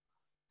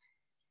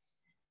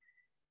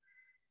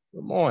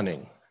Good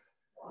morning.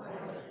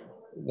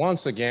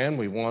 Once again,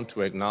 we want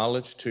to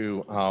acknowledge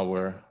to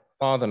our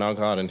Father and our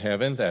God in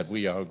heaven that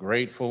we are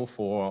grateful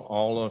for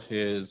all of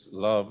his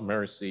love,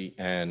 mercy,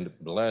 and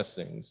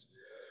blessings.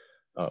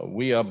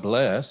 We are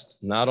blessed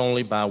not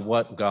only by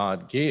what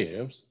God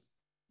gives,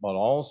 but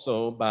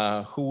also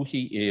by who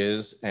he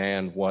is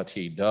and what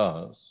he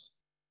does.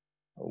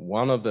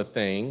 One of the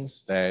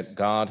things that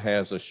God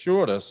has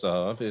assured us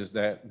of is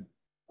that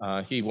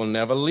he will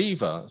never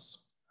leave us.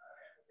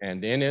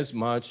 And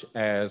inasmuch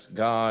as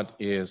God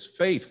is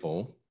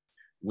faithful,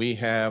 we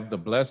have the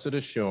blessed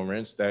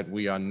assurance that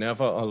we are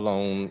never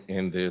alone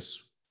in this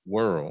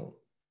world.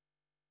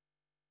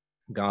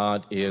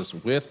 God is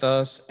with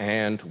us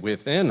and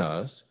within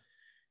us.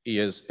 He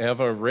is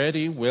ever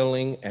ready,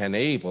 willing, and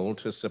able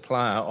to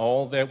supply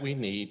all that we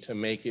need to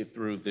make it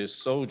through this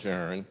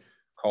sojourn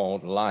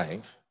called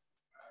life.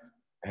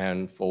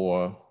 And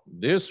for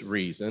this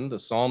reason, the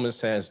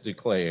psalmist has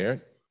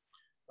declared,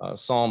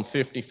 Psalm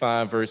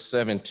 55, verse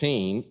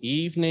 17,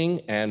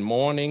 evening and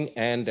morning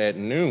and at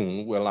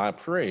noon will I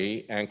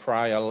pray and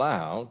cry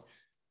aloud,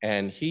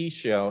 and he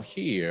shall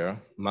hear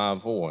my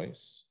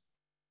voice.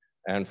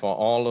 And for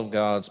all of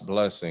God's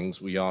blessings,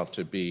 we ought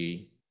to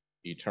be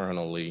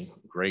eternally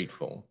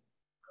grateful.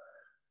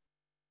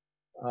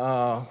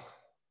 One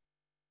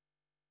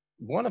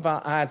of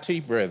our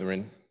IT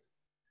brethren,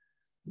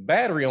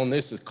 battery on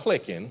this is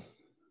clicking,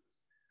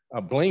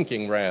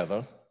 blinking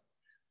rather,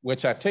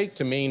 which I take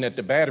to mean that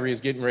the battery is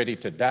getting ready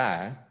to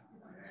die.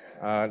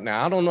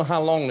 Now, I don't know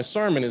how long the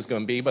sermon is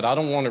going to be, but I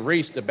don't want to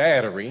race the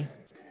battery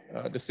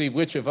to see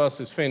which of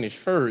us is finished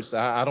first.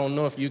 I don't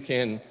know if you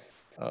can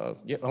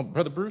get,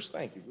 Brother Bruce,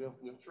 thank you.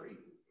 We'll trade.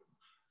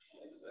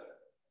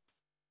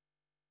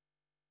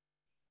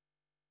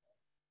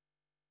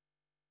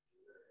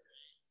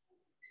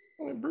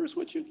 Bruce,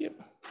 what you get?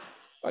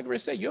 Like I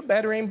said, your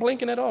battery ain't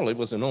blinking at all. It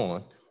wasn't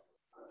on.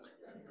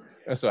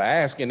 And so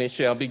ask and it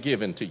shall be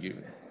given to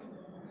you.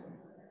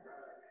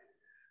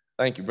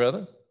 Thank you,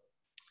 brother.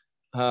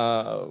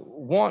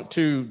 Want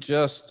to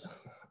just,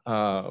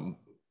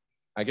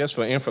 I guess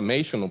for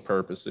informational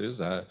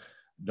purposes, I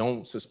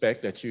don't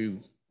suspect that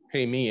you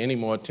pay me any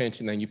more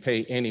attention than you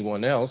pay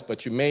anyone else,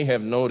 but you may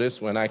have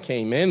noticed when I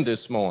came in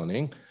this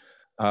morning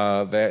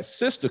that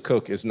Sister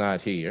Cook is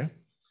not here.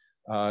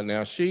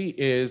 Now, she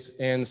is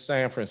in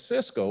San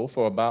Francisco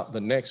for about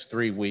the next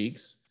 3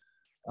 weeks,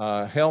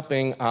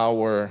 helping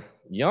our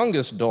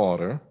youngest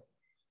daughter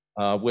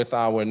with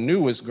our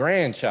newest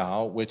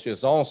grandchild, which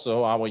is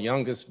also our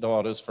youngest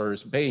daughter's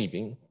first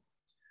baby.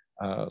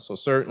 So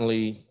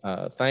certainly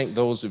thank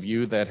those of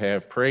you that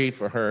have prayed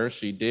for her.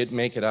 She did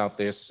make it out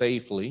there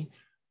safely.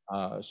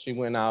 She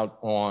went out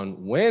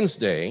on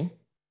Wednesday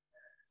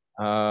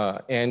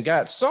and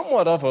got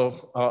somewhat of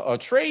a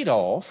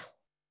trade-off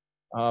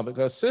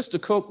because Sister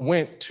Cook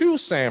went to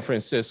San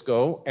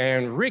Francisco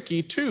and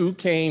Ricky too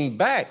came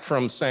back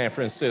from San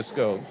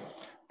Francisco.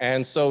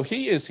 And so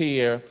he is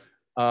here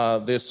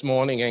this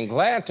morning and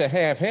glad to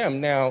have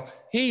him. Now,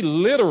 he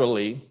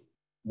literally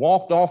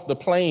walked off the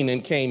plane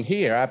and came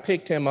here. I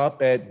picked him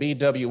up at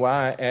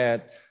BWI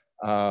at,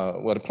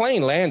 the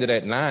plane landed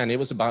at 9. It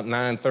was about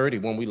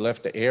 9:30 when we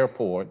left the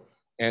airport.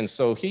 And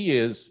so he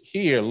is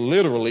here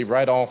literally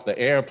right off the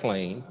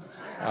airplane.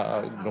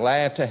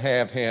 Glad to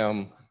have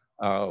him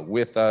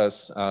with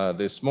us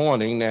this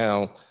morning.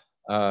 Now,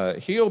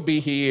 he'll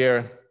be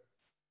here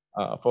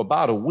for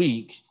about a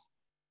week.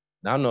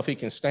 Now, I don't know if he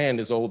can stand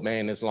this old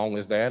man as long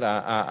as that.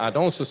 I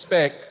don't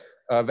suspect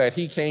that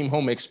he came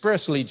home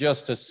expressly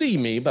just to see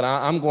me, but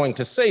I'm going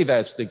to say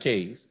that's the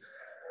case.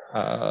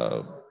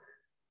 And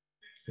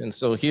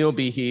so he'll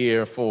be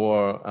here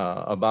for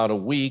about a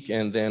week,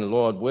 and then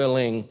Lord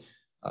willing,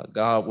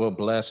 God will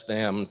bless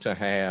them to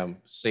have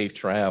safe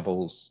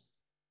travels,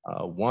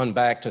 one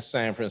back to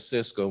San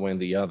Francisco and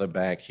the other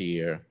back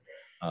here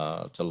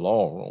to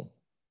Laurel.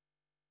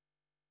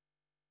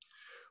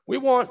 We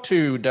want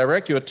to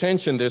direct your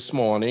attention this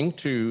morning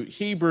to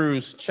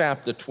Hebrews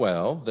chapter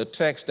 12, the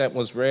text that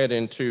was read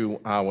into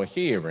our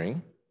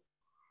hearing.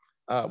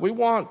 We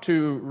want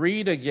to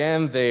read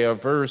again there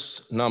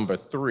verse number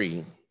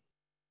 3.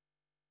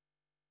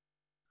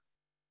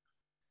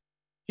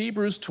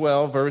 Hebrews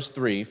 12, verse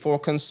 3, for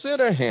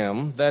consider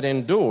him that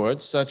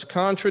endured such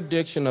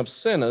contradiction of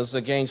sinners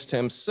against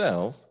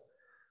himself,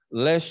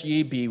 lest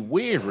ye be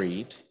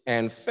wearied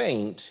and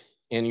faint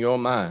in your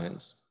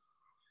minds.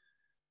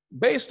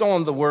 Based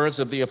on the words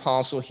of the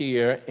apostle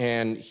here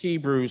in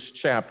Hebrews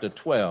chapter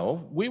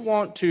 12, we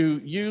want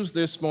to use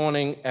this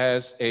morning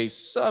as a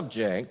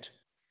subject,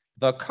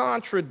 the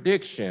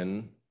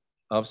contradiction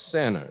of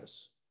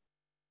sinners.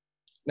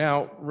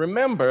 Now,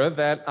 remember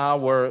that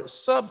our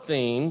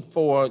sub-theme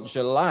for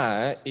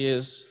July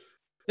is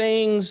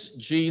things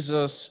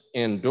Jesus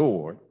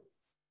endured.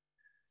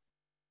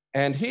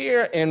 And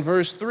here in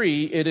verse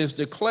 3, it is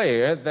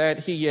declared that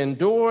he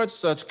endured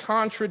such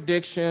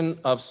contradiction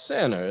of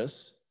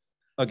sinners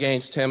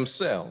against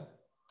himself.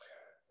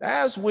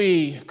 As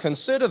we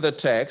consider the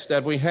text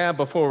that we have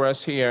before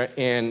us here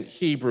in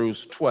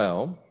Hebrews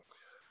 12,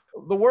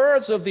 The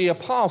words of the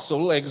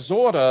apostle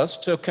exhort us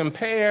to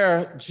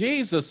compare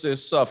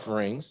Jesus'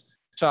 sufferings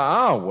to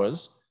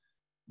ours,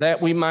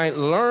 that we might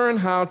learn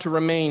how to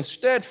remain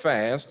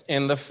steadfast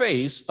in the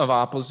face of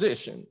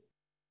opposition.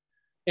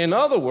 In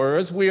other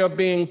words, we are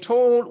being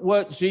told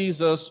what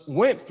Jesus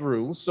went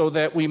through so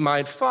that we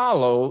might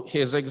follow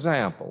his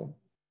example.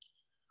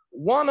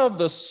 One of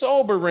the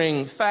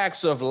sobering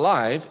facts of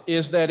life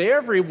is that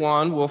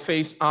everyone will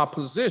face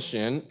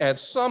opposition at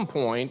some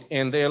point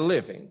in their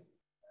living.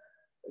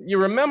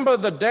 You remember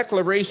the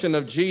declaration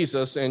of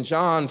Jesus in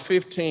John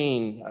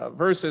 15,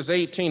 verses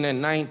 18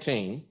 and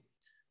 19.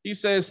 He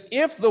says,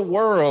 if the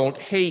world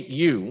hate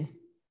you,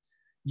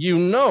 you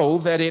know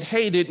that it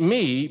hated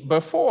me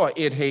before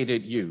it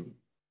hated you.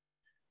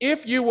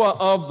 If you were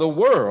of the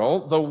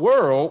world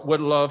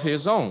would love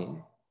his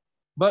own.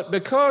 But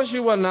because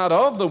you are not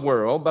of the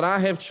world, but I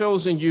have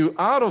chosen you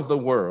out of the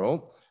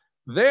world,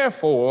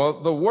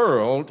 therefore the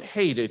world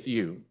hateth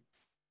you.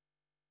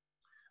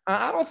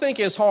 I don't think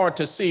it's hard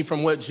to see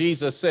from what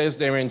Jesus says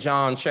there in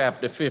John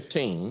chapter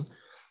 15,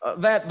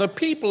 that the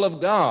people of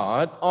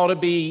God ought to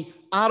be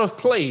out of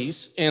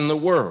place in the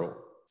world.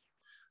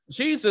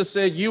 Jesus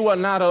said, you are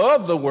not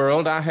of the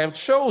world, I have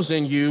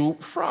chosen you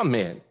from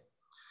it.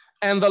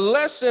 And the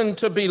lesson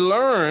to be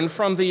learned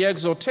from the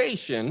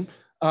exhortation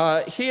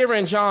here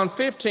in John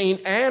 15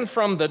 and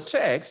from the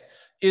text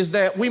is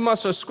that we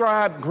must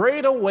ascribe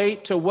greater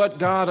weight to what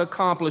God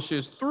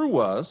accomplishes through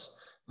us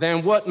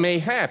than what may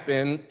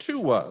happen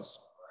to us.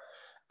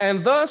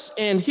 And thus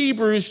in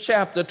Hebrews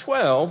chapter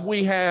 12,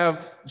 we have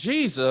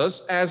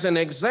Jesus as an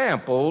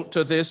example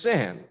to this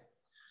end.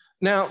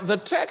 Now, the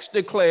text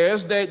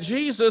declares that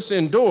Jesus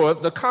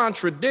endured the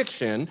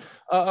contradiction,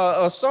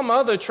 some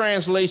other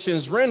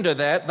translations render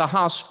that the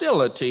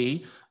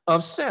hostility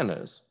of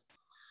sinners.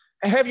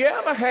 Have you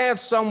ever had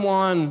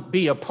someone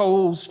be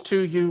opposed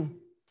to you?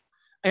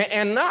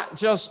 And not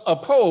just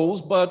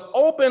opposed, but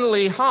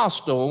openly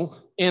hostile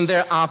in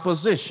their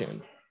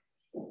opposition.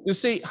 You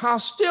see,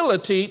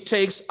 hostility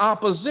takes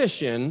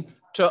opposition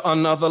to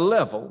another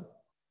level.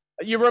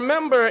 You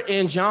remember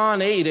in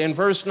John 8 in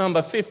verse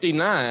number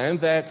 59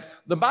 that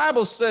the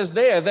Bible says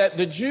there that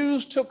the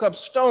Jews took up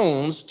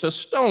stones to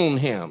stone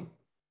him.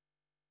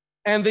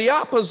 And the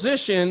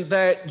opposition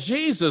that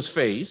Jesus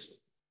faced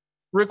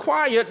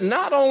required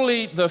not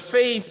only the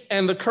faith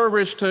and the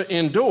courage to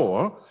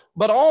endure,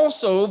 but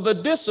also the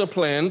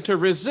discipline to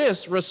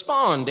resist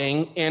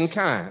responding in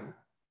kind.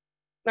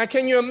 Now,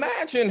 can you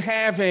imagine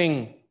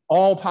having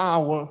all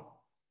power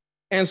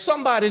and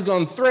somebody's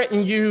going to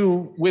threaten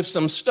you with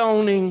some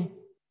stoning?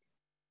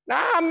 Now,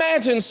 I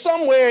imagine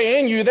somewhere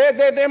in you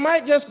there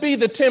might just be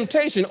the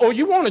temptation, oh,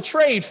 you want to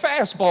trade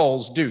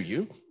fastballs, do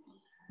you?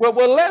 Well,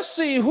 let's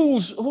see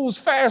whose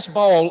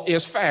fastball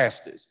is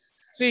fastest.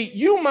 See,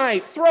 you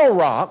might throw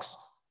rocks,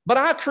 but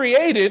I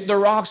created the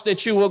rocks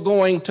that you were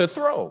going to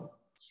throw.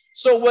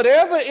 So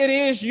whatever it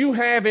is you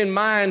have in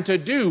mind to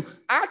do,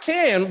 I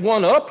can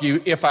one-up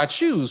you if I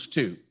choose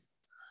to.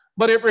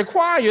 But it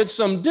required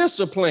some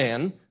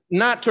discipline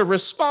not to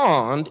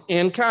respond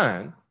in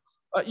kind.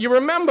 You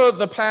remember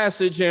the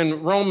passage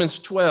in Romans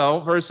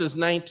 12, verses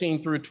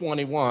 19 through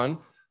 21.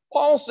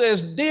 Paul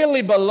says,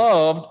 dearly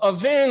beloved,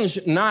 avenge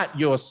not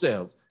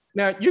yourselves.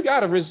 Now, you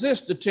got to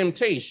resist the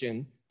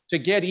temptation to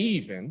get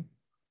even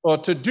or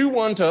to do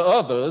unto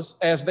others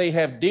as they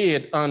have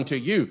did unto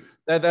you.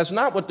 That's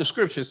not what the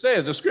scripture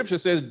says. The scripture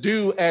says,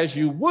 do as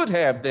you would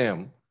have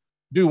them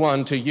do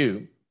unto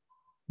you.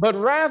 But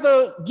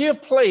rather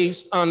give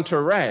place unto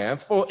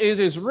wrath, for it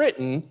is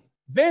written,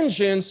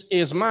 vengeance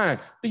is mine.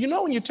 Do you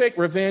know when you take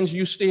revenge,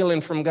 you're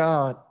stealing from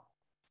God?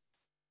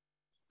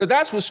 But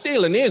that's what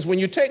stealing is, when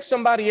you take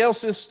somebody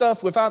else's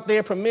stuff without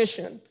their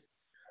permission.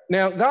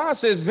 Now, God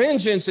says,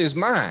 vengeance is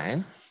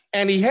mine,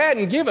 and he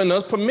hadn't given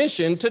us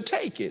permission to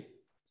take it.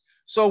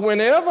 So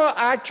whenever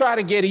I try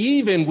to get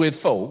even with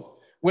folk,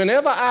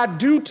 whenever I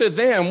do to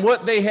them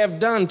what they have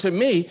done to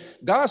me,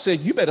 God said,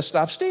 you better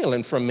stop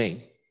stealing from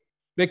me,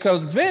 because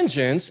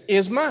vengeance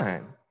is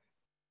mine.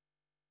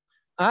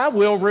 I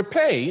will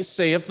repay,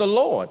 saith the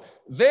Lord.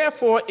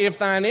 Therefore, if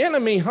thine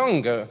enemy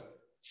hunger,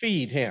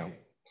 feed him.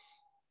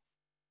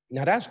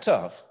 Now that's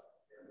tough.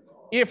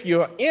 If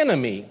your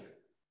enemy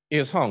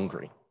is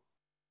hungry,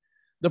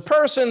 the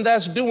person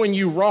that's doing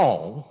you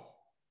wrong,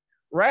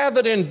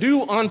 rather than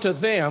do unto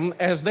them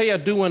as they are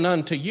doing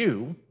unto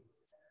you,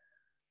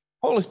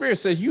 Holy Spirit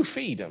says, you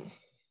feed him.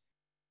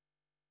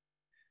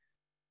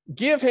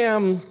 Give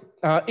him,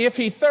 if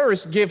he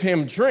thirsts, give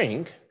him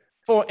drink,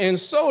 for in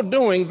so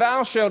doing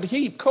thou shalt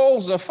heap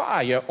coals of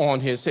fire on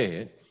his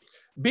head.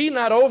 Be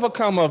not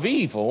overcome of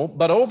evil,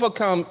 but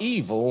overcome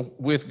evil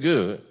with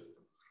good.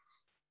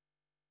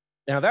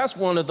 Now that's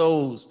one of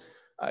those,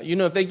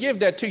 if they give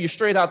that to you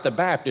straight out the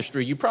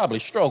baptistry, you probably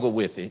struggle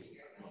with it.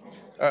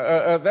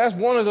 That's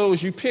one of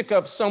those you pick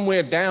up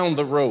somewhere down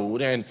the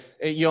road and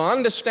you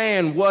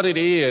understand what it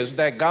is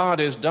that God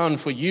has done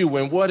for you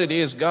and what it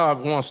is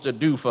God wants to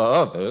do for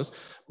others,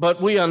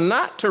 but we are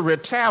not to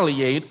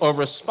retaliate or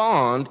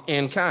respond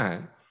in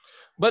kind.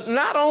 But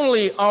not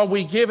only are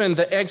we given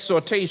the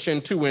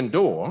exhortation to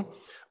endure,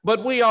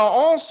 but we are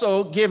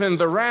also given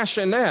the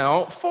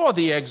rationale for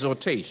the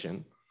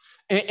exhortation.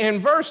 In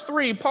verse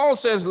 3, Paul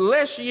says,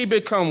 lest ye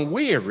become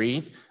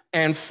weary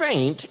and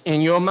faint in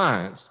your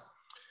minds.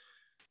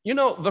 You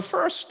know, the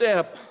first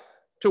step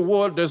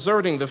toward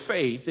deserting the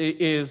faith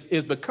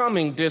is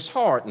becoming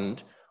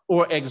disheartened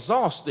or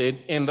exhausted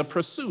in the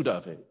pursuit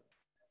of it.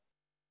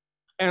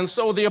 And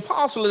so the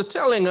apostle is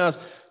telling us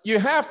you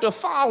have to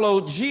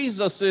follow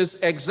Jesus's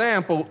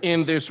example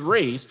in this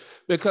race,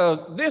 because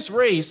this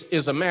race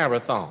is a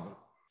marathon.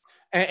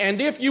 And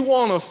if you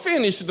want to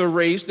finish the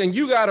race, then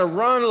you got to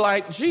run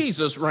like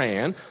Jesus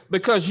ran,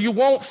 because you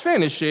won't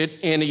finish it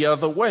any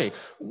other way.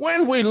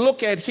 When we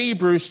look at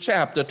Hebrews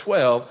chapter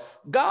 12,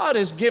 God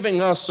is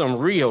giving us some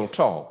real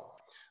talk.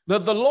 The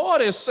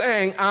Lord is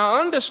saying, I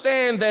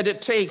understand that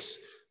it takes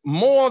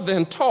more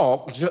than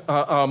talk,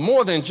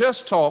 more than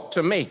just talk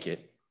to make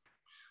it.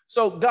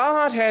 So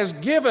God has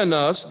given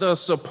us the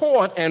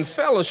support and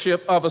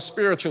fellowship of a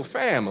spiritual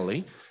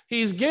family.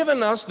 He's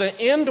given us the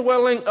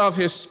indwelling of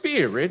his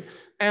spirit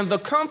and the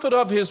comfort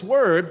of his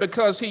word,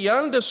 because he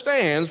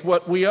understands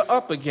what we are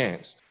up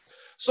against.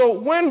 So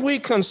when we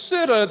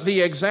consider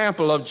the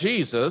example of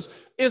Jesus,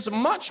 it's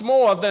much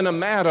more than a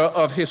matter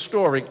of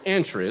historic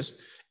interest.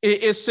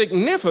 It is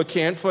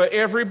significant for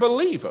every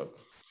believer.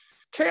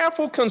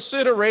 Careful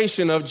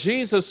consideration of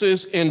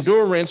Jesus's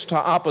endurance to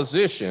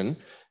opposition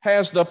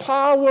has the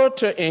power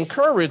to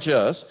encourage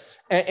us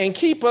and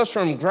keep us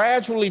from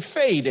gradually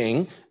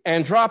fading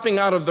and dropping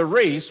out of the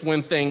race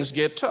when things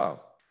get tough.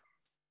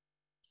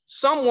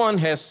 Someone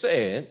has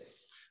said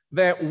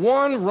that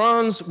one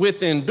runs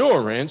with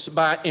endurance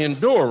by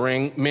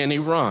enduring many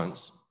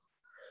runs.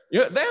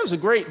 You know, there's a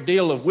great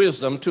deal of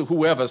wisdom to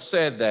whoever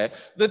said that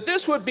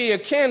this would be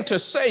akin to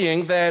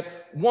saying that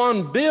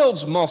one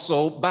builds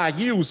muscle by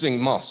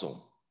using muscle.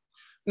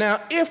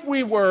 Now, if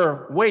we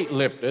were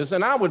weightlifters,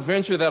 and I would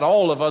venture that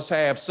all of us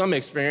have some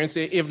experience,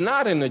 if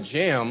not in the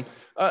gym,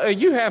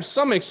 you have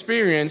some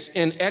experience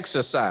in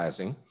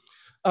exercising.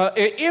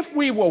 If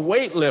we were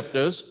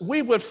weightlifters,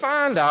 we would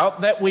find out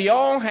that we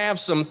all have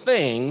some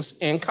things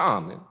in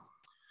common.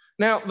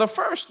 Now, the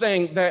first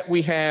thing that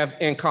we have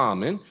in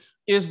common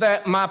is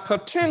that my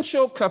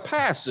potential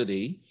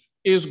capacity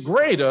is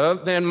greater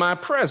than my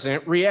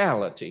present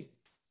reality.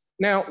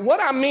 Now,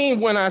 what I mean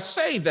when I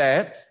say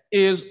that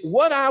is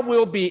what I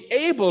will be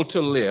able to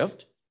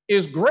lift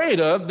is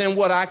greater than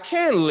what I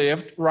can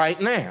lift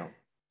right now.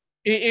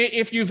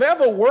 If you've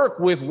ever worked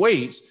with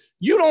weights,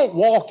 you don't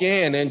walk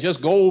in and just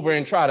go over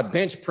and try to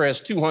bench press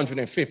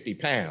 250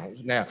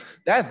 pounds. Now,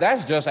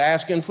 that's just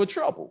asking for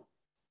trouble.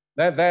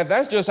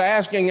 That's just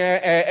asking,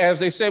 as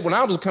they said when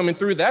I was coming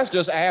through, that's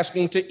just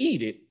asking to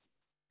eat it.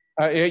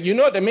 You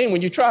know what I mean?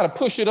 When you try to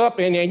push it up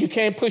and you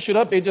can't push it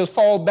up, it just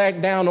falls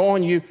back down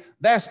on you.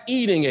 That's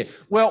eating it.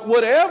 Well,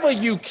 whatever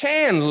you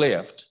can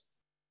lift,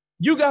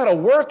 you got to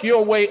work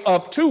your way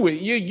up to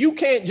it. You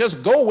can't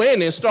just go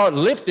in and start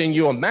lifting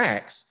your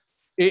max.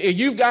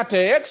 You've got to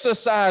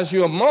exercise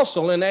your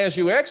muscle. And as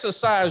you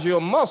exercise your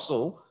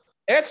muscle,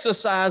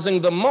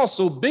 exercising the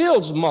muscle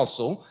builds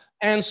muscle.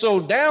 And so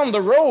down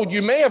the road,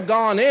 you may have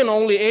gone in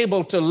only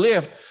able to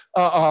lift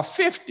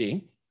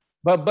 50.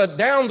 But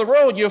down the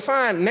road, you'll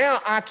find now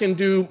I can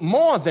do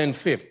more than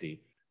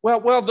 50.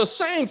 Well, the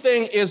same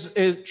thing is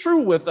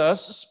true with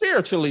us,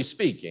 spiritually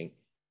speaking.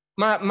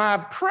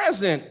 My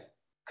present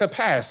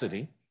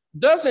capacity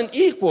doesn't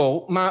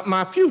equal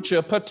my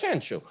future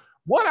potential.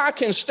 What I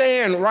can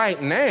stand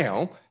right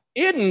now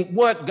isn't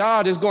what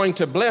God is going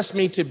to bless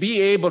me to be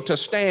able to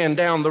stand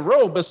down the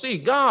road. But see,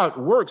 God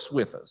works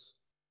with us.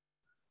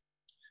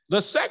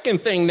 The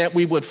second thing that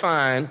we would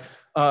find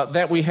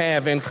that we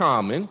have in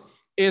common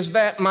is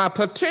that my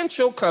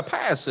potential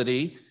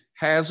capacity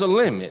has a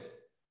limit.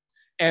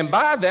 And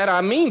by that,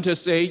 I mean to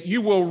say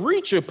you will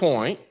reach a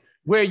point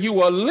where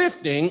you are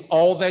lifting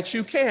all that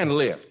you can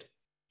lift.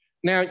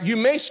 Now, you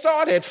may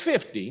start at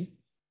 50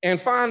 and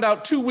find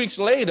out 2 weeks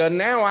later,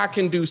 now I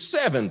can do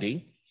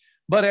 70.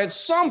 But at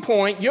some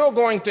point, you're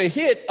going to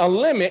hit a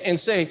limit and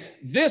say,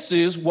 this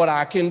is what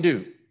I can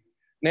do.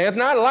 Now, it's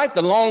not like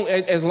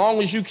as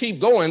long as you keep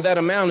going, that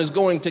amount is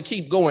going to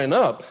keep going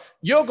up.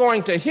 You're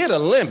going to hit a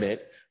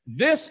limit.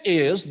 This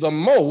is the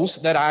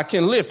most that I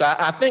can lift.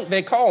 I think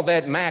they call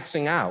that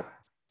maxing out.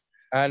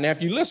 Now,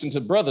 if you listen to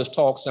brothers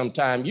talk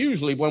sometime,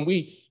 usually when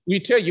we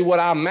tell you what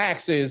our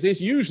max is, it's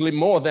usually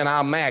more than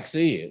our max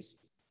is.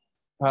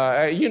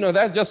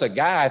 That's just a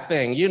guy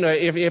thing.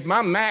 If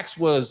my max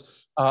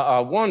was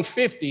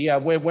 150,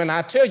 when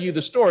I tell you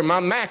the story, my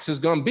max is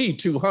going to be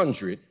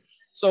 200.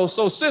 So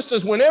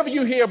sisters, whenever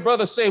you hear a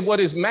brother say what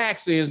his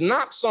max is,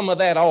 knock some of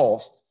that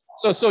off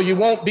so you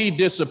won't be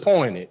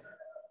disappointed.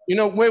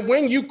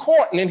 When you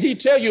courting and he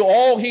tell you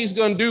all he's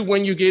going to do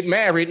when you get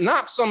married,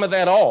 knock some of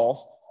that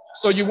off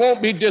so you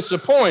won't be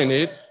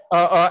disappointed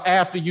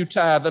after you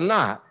tie the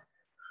knot.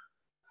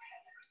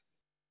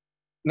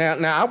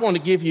 Now I want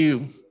to give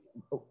you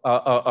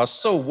a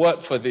so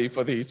what for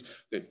these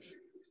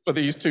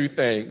two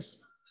things.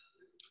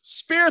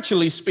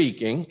 Spiritually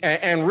speaking,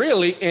 and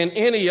really in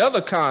any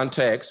other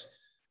context,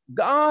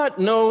 God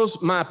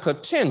knows my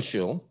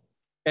potential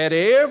at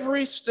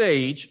every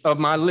stage of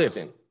my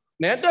living.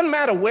 Now, it doesn't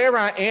matter where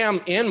I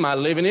am in my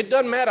living. It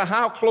doesn't matter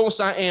how close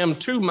I am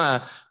to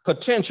my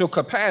potential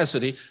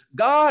capacity.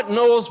 God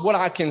knows what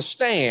I can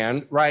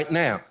stand right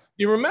now.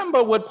 You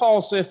remember what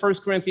Paul said,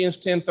 1 Corinthians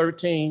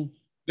 10:13,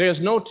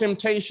 there's no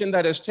temptation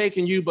that has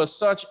taken you but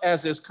such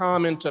as is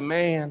common to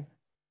man.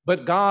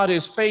 But God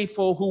is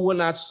faithful, who will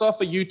not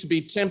suffer you to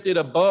be tempted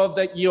above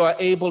that you are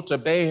able to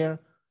bear,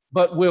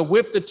 but will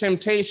with the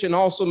temptation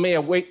also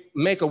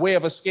make a way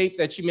of escape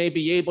that you may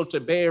be able to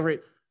bear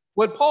it.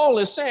 What Paul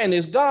is saying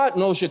is God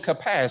knows your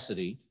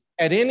capacity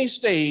at any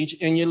stage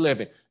in your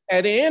living.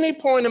 At any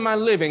point in my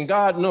living,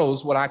 God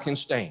knows what I can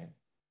stand.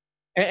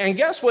 And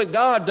guess what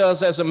God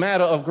does as a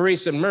matter of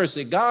grace and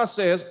mercy? God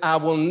says, I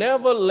will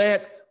never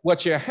let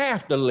what you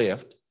have to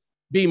lift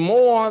be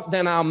more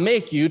than I'll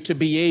make you to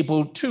be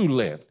able to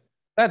lift.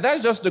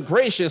 That's just the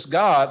gracious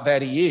God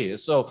that he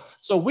is. So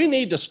we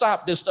need to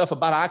stop this stuff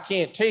about I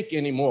can't take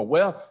anymore.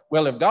 Well,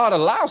 if God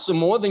allows some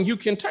more, then you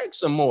can take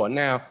some more.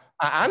 Now,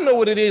 I know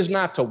what it is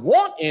not to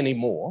want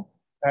anymore.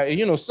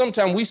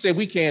 Sometimes we say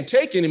we can't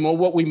take anymore.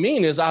 What we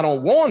mean is I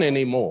don't want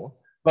anymore.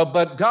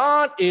 But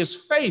God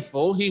is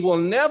faithful. He will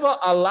never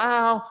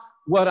allow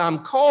what I'm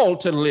called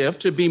to live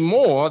to be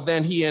more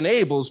than he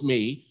enables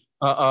me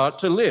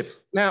to live.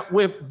 Now,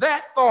 with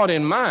that thought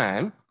in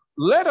mind,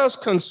 let us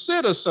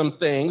consider some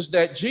things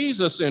that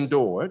Jesus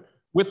endured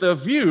with a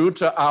view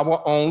to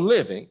our own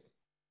living.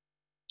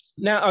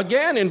 Now,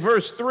 again, in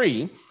verse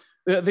 3,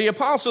 the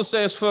apostle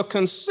says, for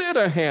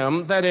consider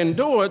him that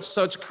endured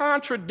such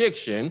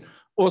contradiction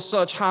or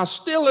such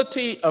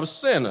hostility of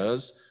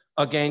sinners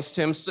against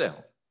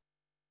himself.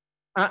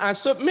 I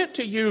submit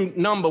to you,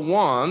 number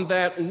one,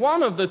 that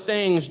one of the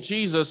things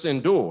Jesus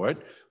endured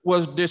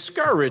was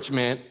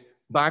discouragement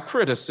by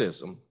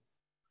criticism.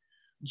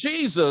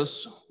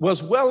 Jesus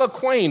was well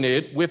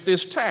acquainted with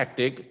this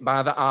tactic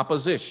by the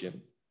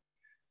opposition.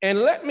 And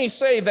let me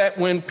say that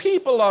when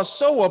people are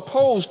so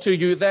opposed to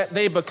you that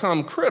they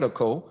become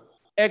critical,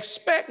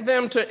 expect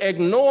them to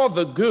ignore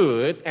the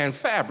good and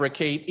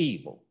fabricate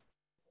evil.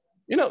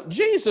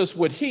 Jesus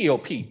would heal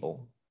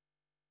people.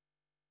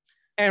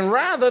 And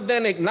rather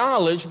than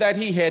acknowledge that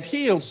he had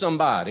healed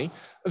somebody,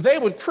 they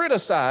would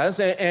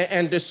criticize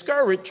and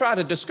try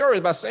to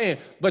discourage by saying,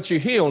 but you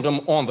healed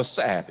them on the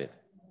Sabbath.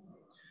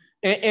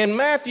 In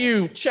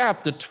Matthew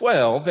chapter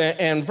 12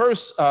 and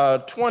verse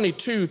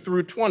 22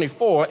 through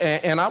 24,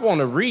 and I want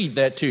to read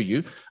that to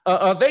you,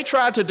 they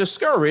tried to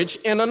discourage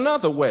in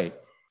another way.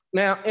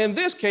 Now, in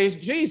this case,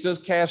 Jesus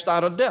cast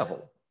out a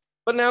devil.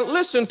 But now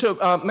listen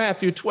to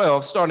Matthew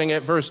 12, starting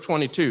at verse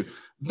 22.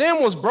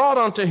 Then was brought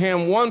unto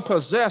him one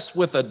possessed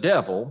with a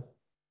devil,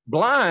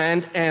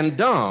 blind and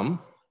dumb,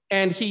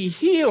 and he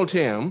healed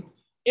him,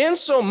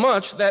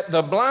 insomuch that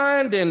the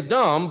blind and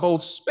dumb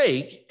both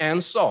spake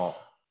and saw.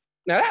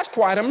 Now that's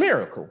quite a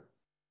miracle.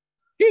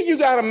 Here you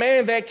got a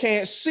man that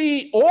can't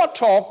see or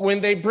talk when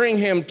they bring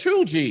him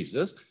to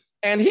Jesus,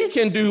 and he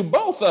can do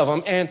both of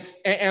them. And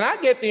I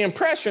get the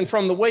impression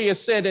from the way it's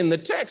said in the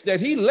text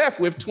that he left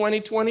with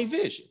 20/20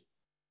 vision.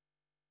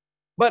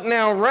 But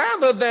now,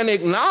 rather than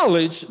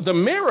acknowledge the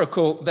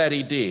miracle that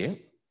he did,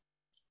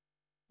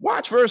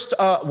 watch verse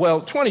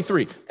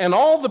 23. And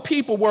all the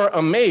people were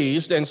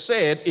amazed and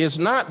said, is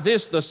not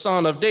this the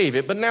son of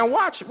David? But now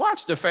watch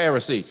the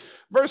Pharisees.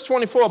 Verse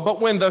 24,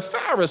 but when the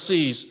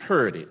Pharisees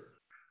heard it,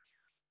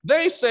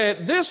 they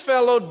said, this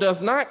fellow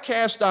doth not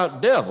cast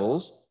out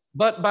devils,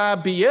 but by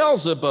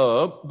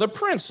Beelzebub, the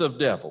prince of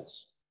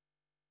devils.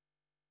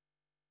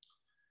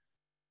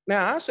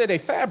 Now, I say they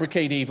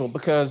fabricate evil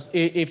because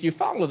if you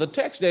follow the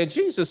text there,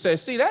 Jesus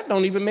says, see, that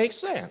don't even make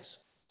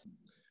sense.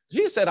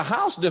 Jesus said, a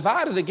house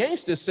divided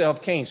against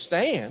itself can't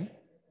stand.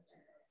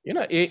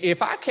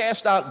 If I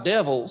cast out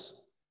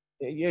devils,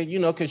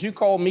 because you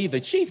call me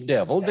the chief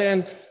devil,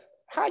 then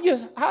how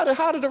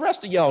do the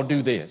rest of y'all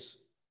do this?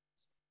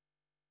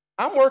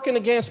 I'm working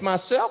against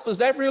myself. Is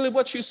that really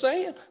what you're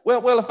saying?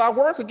 Well, if I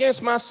work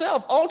against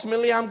myself,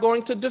 ultimately I'm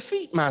going to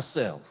defeat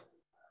myself.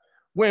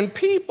 When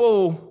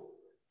people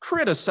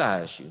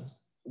criticize you,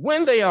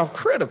 when they are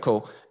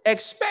critical,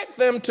 expect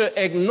them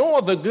to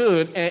ignore the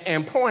good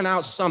and point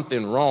out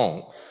something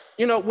wrong.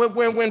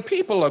 When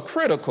people are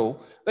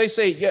critical, they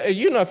say,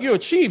 if you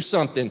achieve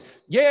something,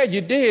 yeah,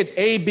 you did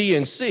A, B,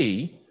 and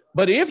C,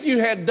 but if you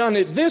had done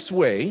it this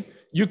way,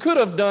 you could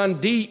have done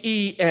D,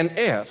 E, and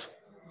F.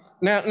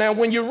 Now,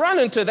 when you run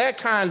into that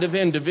kind of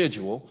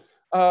individual,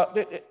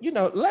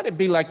 let it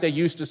be like they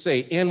used to say,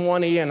 in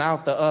one ear and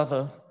out the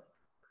other.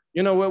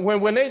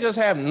 When they just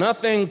have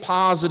nothing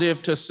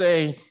positive to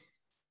say.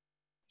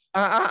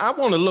 I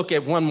want to look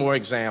at one more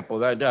example,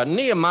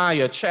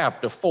 Nehemiah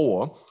chapter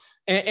 4.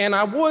 And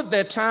I would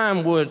that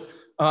time would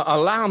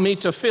allow me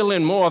to fill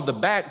in more of the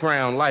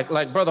background,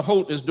 like Brother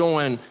Holt is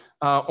doing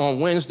on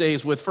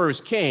Wednesdays with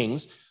First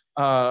Kings.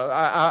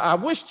 I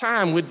wish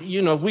time would,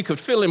 we could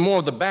fill in more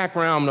of the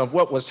background of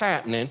what was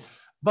happening.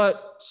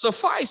 But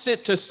suffice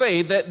it to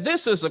say that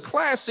this is a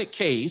classic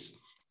case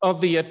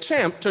of the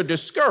attempt to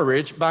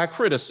discourage by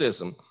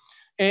criticism.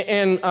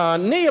 In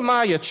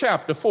Nehemiah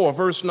chapter 4,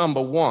 verse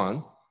number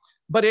 1,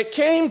 but it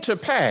came to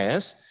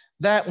pass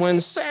that when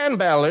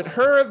Sanballat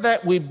heard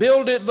that we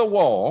builded the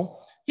wall,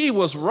 he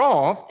was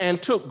wroth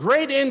and took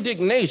great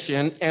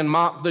indignation and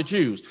mocked the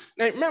Jews.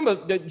 Now, remember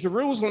that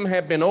Jerusalem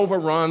had been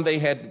overrun. They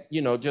had,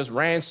 just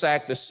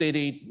ransacked the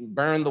city,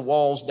 burned the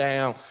walls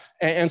down.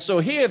 And so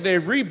here they're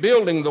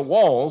rebuilding the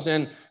walls.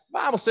 And the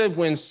Bible said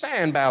when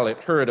Sanballat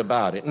heard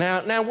about it.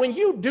 Now, when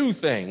you do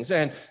things,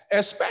 and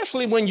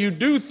especially when you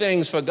do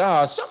things for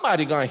God,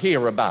 somebody going to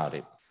hear about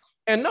it.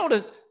 And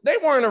notice, they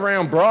weren't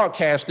around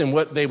broadcasting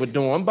what they were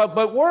doing,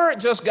 but word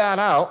just got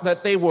out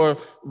that they were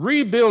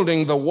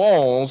rebuilding the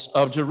walls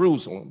of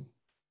Jerusalem.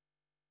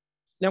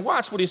 Now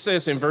watch what he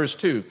says in verse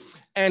 2.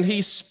 And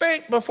he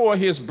spake before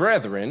his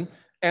brethren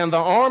and the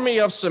army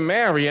of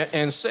Samaria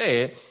and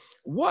said,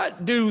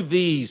 what do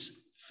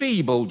these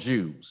feeble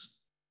Jews?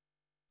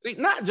 See,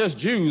 not just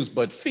Jews,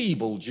 but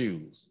feeble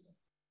Jews.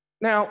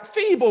 Now,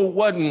 feeble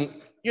wasn't,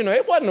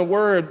 it wasn't a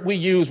word we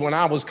used when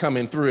I was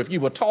coming through if you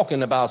were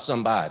talking about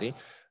somebody.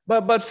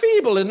 But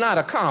feeble is not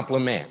a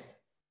compliment.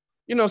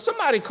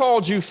 Somebody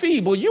called you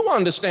feeble, you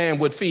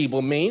understand what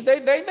feeble means.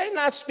 They're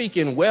not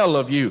speaking well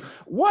of you.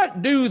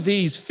 What do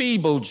these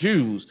feeble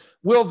Jews?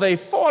 Will they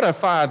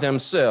fortify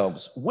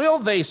themselves? Will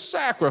they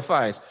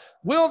sacrifice?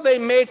 Will they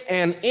make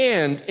an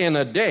end in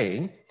a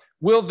day?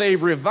 Will they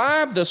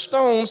revive the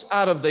stones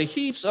out of the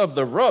heaps of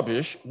the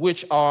rubbish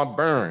which are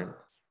burned?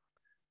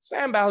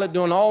 Sanballat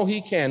doing all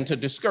he can to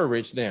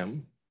discourage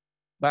them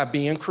by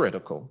being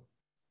critical.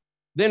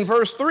 Then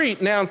verse 3,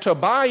 now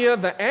Tobiah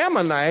the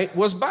Ammonite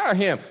was by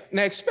him.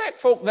 Now expect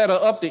folk that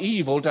are up to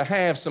evil to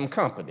have some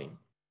company.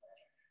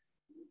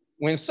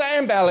 When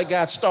Sanballat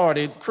got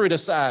started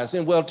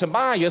criticizing, well,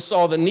 Tobiah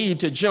saw the need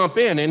to jump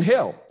in and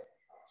help.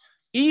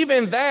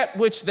 Even that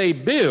which they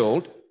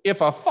build, if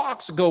a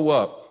fox go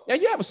up. Now,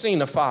 you ever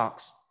seen a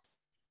fox?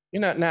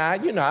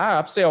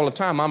 I say all the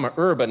time, I'm an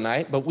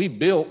urbanite, but we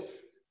built,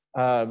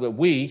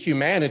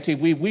 humanity,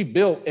 we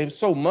built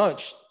so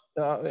much.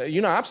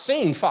 I've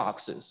seen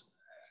foxes.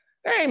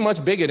 They ain't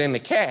much bigger than the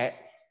cat.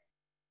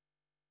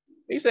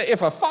 He said,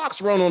 if a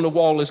fox run on the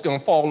wall, it's going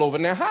to fall over.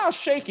 Now, how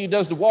shaky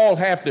does the wall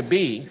have to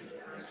be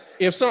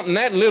if something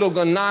that little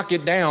going to knock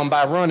it down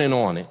by running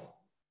on it?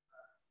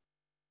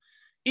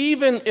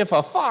 Even if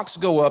a fox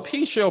go up,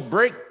 he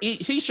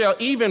shall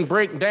even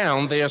break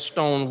down their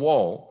stone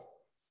wall.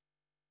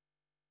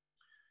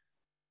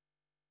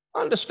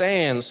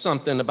 Understand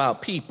something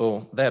about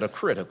people that are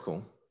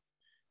critical.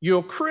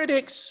 Your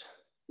critics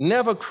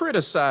never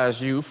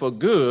criticize you for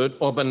good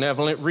or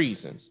benevolent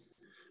reasons.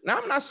 Now,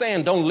 I'm not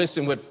saying don't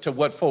listen to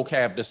what folk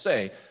have to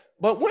say,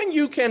 but when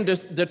you can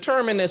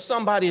determine that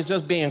somebody is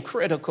just being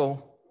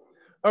critical,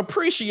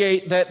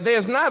 appreciate that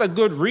there's not a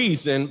good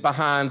reason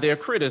behind their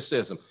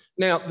criticism.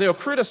 Now, they'll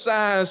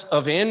criticize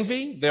of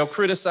envy, they'll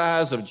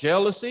criticize of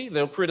jealousy,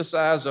 they'll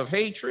criticize of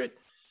hatred,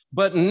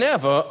 but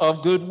never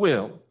of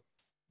goodwill.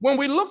 When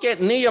we look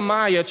at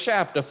Nehemiah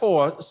chapter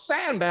 4,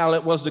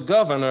 Sanballat was the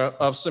governor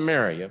of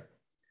Samaria.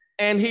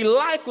 And he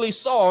likely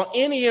saw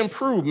any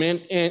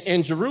improvement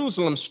in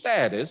Jerusalem's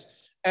status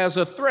as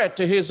a threat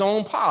to his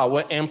own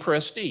power and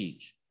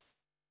prestige.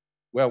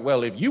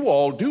 Well, if you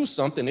all do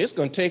something, it's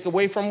going to take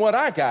away from what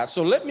I got.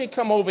 So let me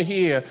come over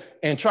here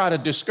and try to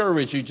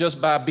discourage you just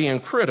by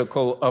being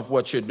critical of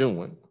what you're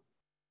doing.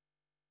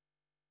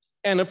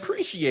 And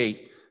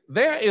appreciate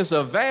there is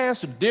a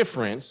vast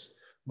difference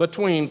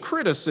between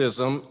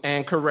criticism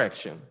and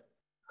correction.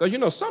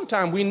 Because,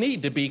 sometimes we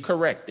need to be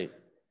corrected.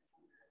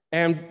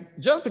 And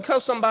just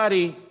because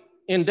somebody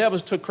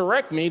endeavors to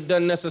correct me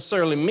doesn't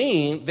necessarily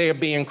mean they're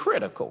being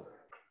critical.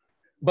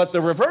 But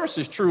the reverse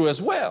is true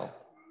as well.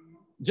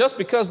 Just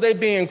because they're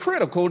being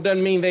critical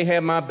doesn't mean they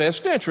have my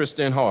best interest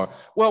in heart.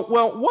 Well,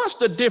 what's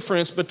the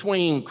difference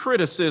between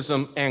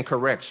criticism and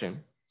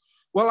correction?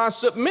 Well, I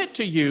submit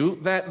to you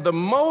that the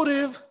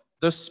motive,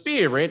 the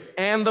spirit,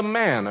 and the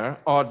manner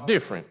are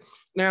different.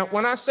 Now,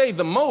 when I say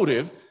the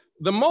motive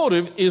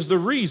is the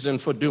reason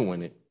for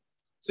doing it.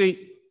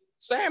 See,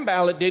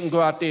 Sanballat didn't go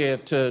out there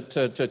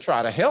to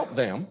try to help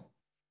them,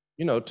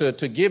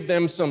 to give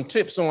them some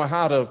tips on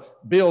how to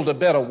build a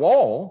better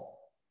wall.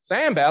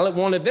 Sanballat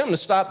wanted them to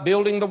stop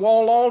building the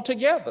wall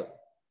altogether.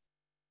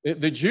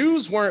 The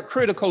Jews weren't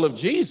critical of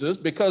Jesus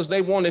because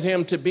they wanted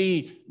him to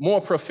be more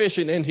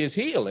proficient in his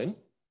healing.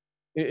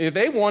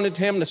 They wanted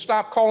him to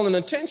stop calling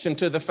attention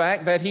to the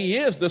fact that he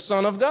is the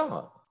Son of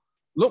God.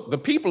 Look, the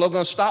people are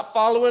going to stop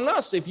following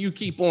us if you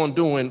keep on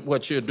doing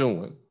what you're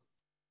doing.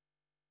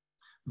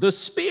 The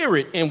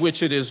spirit in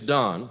which it is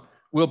done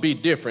will be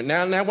different.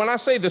 Now, when I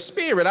say the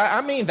spirit,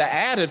 I mean the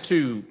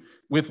attitude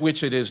with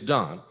which it is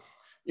done.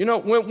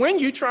 When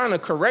you're trying to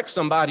correct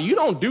somebody, you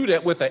don't do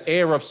that with an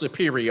air of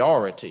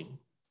superiority.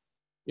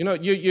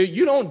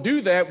 You don't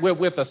do that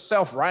with a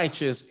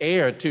self-righteous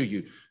air to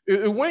you.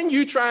 When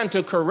you're trying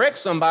to correct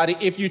somebody,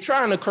 if you're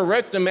trying to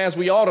correct them as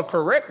we ought to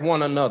correct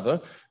one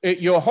another,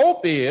 your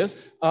hope is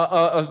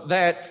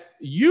that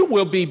you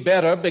will be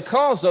better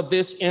because of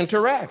this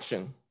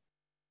interaction.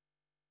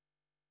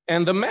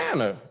 And the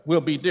manner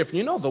will be different.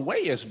 You know, the way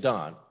it's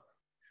done.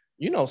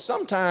 You know,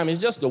 sometimes it's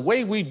just the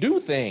way we do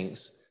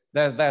things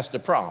that's the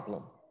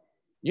problem.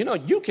 You know,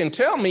 you can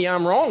tell me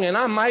I'm wrong and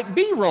I might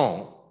be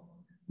wrong,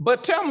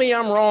 but tell me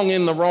I'm wrong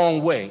in the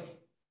wrong way.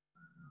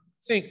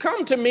 See,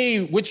 come to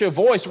me with your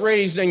voice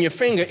raised and your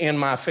finger in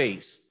my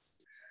face.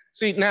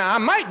 See, now I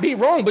might be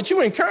wrong, but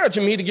you're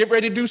encouraging me to get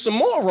ready to do some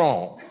more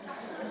wrong.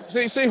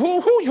 See,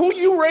 who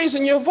you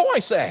raising your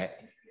voice at?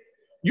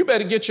 You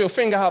better get your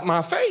finger out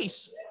my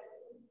face.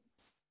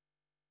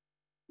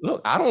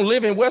 Look, I don't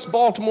live in West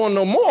Baltimore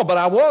no more, but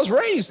I was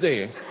raised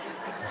there.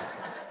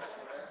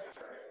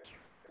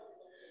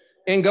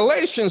 In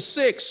Galatians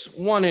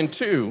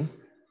 6:1-2,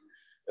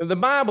 the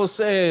Bible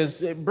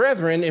says,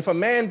 brethren, if a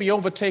man be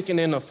overtaken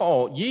in a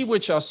fault, ye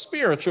which are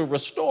spiritual,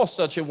 restore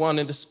such a one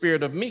in the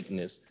spirit of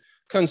meekness,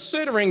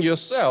 considering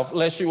yourself,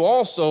 lest you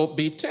also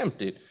be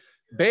tempted.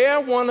 Bear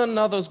one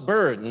another's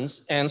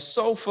burdens, and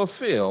so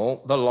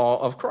fulfill the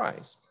law of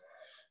Christ.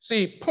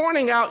 See,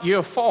 pointing out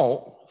your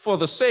fault for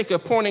the sake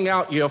of pointing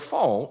out your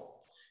fault,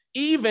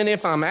 even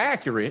if I'm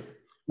accurate,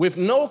 with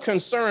no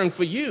concern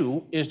for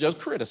you, is just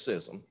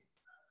criticism.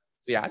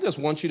 See, I just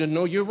want you to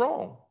know you're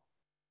wrong.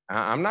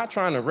 I'm not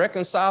trying to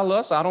reconcile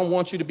us. I don't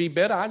want you to be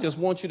better. I just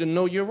want you to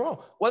know you're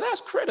wrong. Well,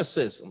 that's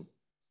criticism.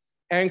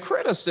 And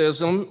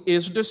criticism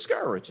is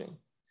discouraging.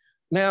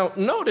 Now,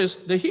 notice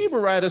the Hebrew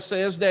writer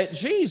says that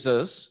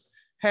Jesus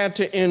had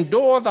to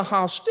endure the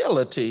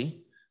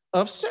hostility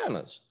of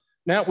sinners.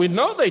 Now, we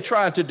know they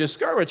tried to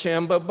discourage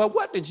him, but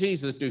what did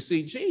Jesus do?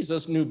 See,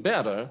 Jesus knew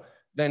better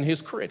than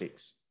his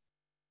critics.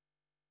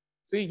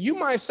 See, you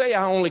might say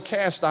I only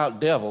cast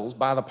out devils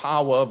by the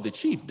power of the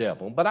chief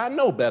devil, but I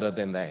know better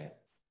than that.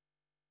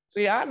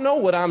 See, I know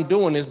what I'm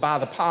doing is by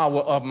the power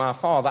of my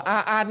Father.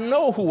 I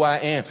know who I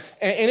am.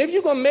 And if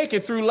you're going to make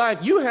it through life,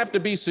 you have to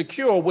be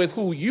secure with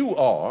who you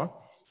are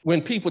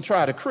when people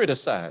try to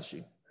criticize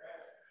you.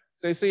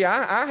 See,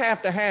 I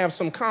have to have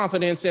some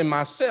confidence in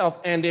myself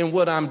and in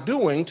what I'm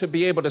doing to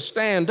be able to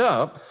stand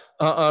up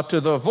to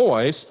the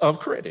voice of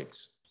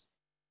critics.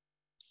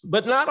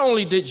 But not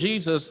only did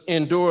Jesus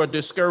endure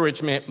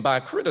discouragement by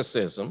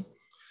criticism,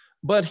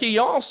 but he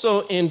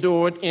also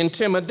endured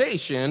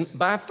intimidation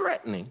by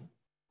threatening.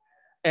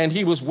 And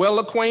he was well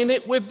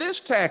acquainted with this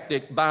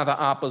tactic by the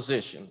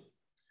opposition.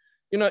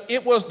 You know,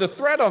 it was the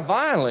threat of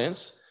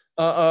violence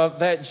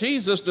that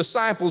Jesus'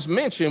 disciples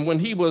mentioned when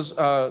he was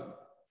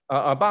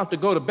about to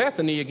go to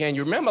Bethany again.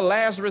 You remember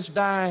Lazarus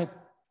died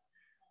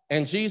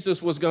and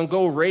Jesus was going to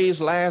go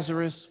raise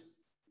Lazarus.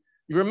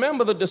 You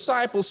remember the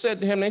disciples said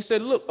to him, they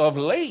said, look, of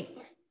late,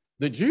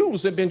 the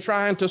Jews have been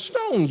trying to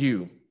stone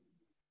you.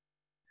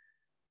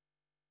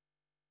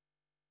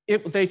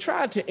 They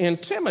tried to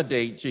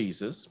intimidate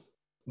Jesus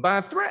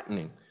by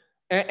threatening.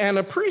 And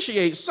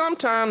appreciate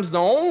sometimes the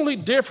only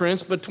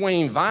difference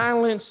between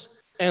violence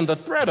and the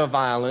threat of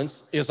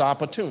violence is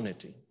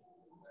opportunity.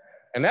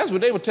 And that's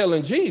what they were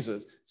telling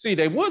Jesus. See,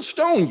 they would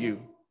stone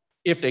you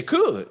if they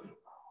could.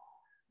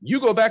 You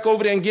go back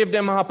over there and give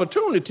them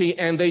opportunity,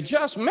 and they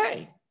just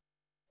may.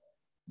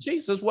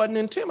 Jesus wasn't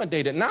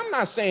intimidated. Now, I'm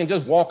not saying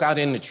just walk out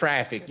in the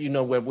traffic, you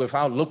know,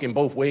 without looking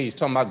both ways,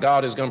 talking about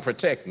God is going to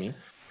protect me.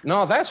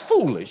 No, that's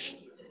foolish.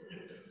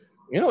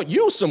 You know,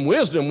 use some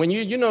wisdom. When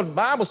you know, the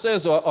Bible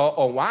says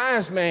a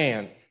wise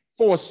man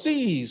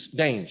foresees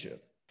danger.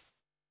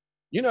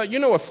 You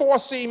know what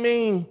foresee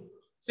mean?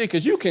 See,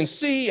 because you can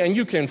see and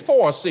you can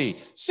foresee.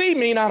 See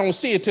mean I don't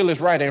see it till it's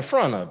right in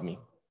front of me.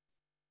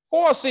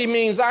 Foresee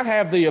means I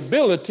have the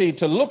ability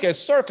to look at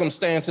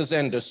circumstances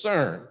and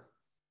discern.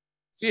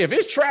 See, if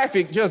it's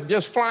traffic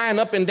just flying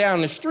up and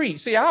down the street,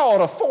 see, I ought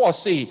to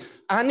foresee.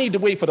 I need to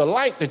wait for the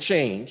light to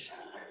change.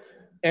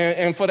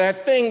 And for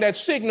that thing, that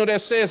signal that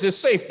says it's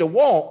safe to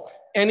walk.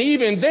 And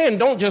even then,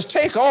 don't just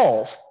take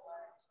off.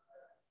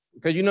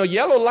 Because, you know,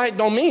 yellow light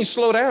don't mean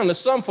slow down to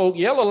some folk.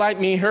 Yellow light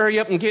mean hurry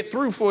up and get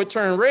through before it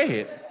turn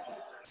red.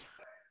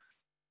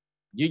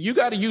 You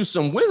got to use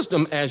some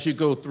wisdom as you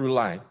go through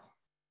life.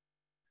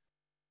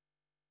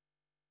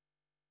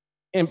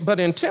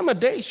 But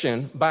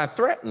intimidation by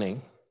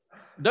threatening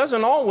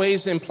doesn't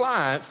always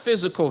imply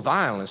physical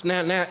violence.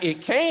 Now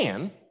it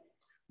can,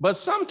 but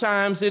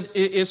sometimes it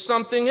is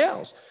something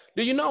else.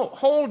 Do you know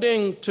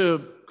holding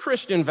to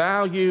Christian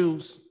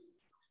values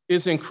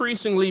is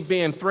increasingly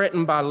being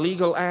threatened by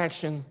legal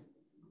action?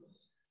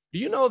 Do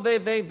you know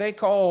they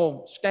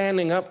call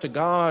standing up to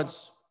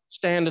God's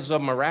standards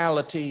of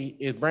morality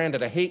is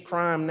branded a hate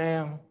crime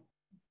now?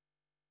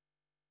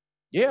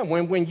 Yeah,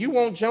 when you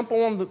won't jump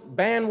on the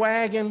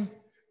bandwagon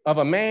of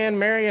a man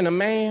marrying a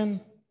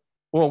man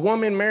or a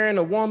woman marrying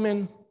a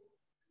woman,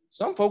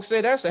 some folks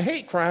say that's a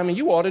hate crime and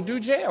you ought to do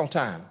jail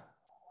time.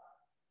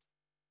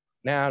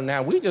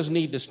 Now we just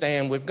need to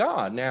stand with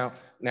God. Now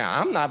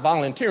I'm not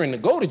volunteering to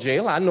go to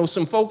jail. I know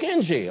some folk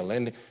in jail,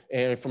 and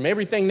from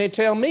everything they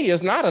tell me,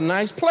 it's not a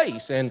nice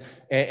place, and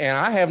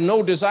I have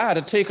no desire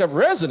to take up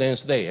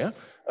residence there.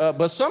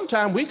 But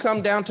sometimes we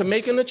come down to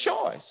making a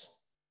choice.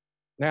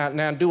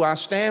 Now, do I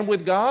stand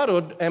with God,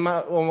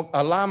 or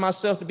allow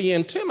myself to be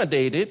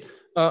intimidated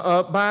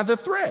by the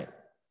threat?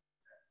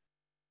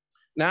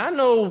 Now, I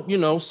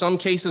know, some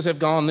cases have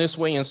gone this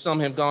way and some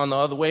have gone the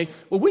other way,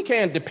 but we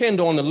can't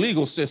depend on the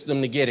legal system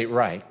to get it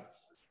right.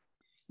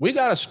 We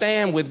got to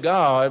stand with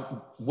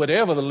God,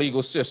 whatever the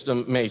legal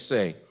system may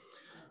say.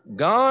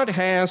 God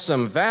has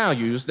some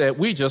values that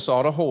we just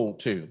ought to hold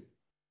to.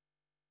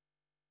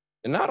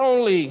 And not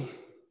only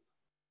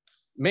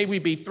may we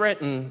be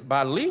threatened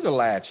by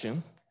legal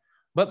action,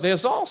 but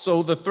there's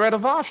also the threat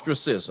of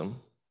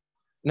ostracism.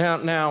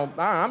 Now,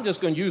 I'm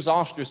just going to use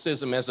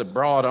ostracism as a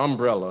broad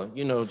umbrella,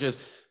 just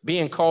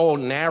being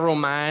called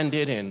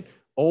narrow-minded and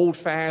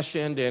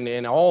old-fashioned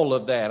and all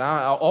of that.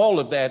 All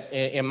of that,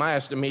 in my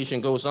estimation,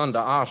 goes under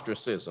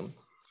ostracism.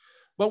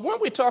 But when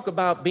we talk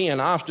about being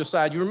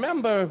ostracized, you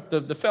remember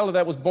the fellow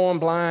that was born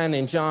blind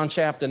in John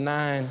chapter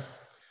 9?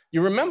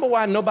 You remember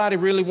why nobody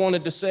really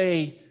wanted to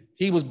say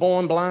he was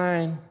born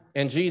blind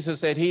and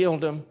Jesus had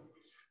healed him?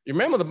 You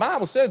remember the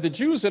Bible said the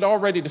Jews had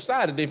already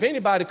decided if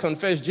anybody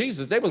confessed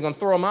Jesus, they were going to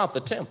throw him out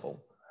the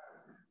temple.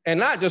 And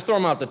not just throw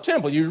him out the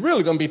temple, you're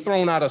really going to be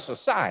thrown out of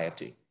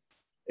society.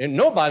 And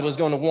nobody was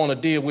going to want to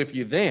deal with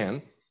you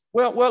then.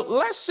 Well,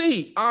 let's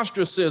see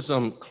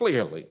ostracism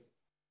clearly.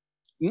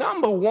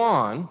 Number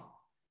one,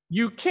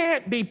 you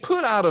can't be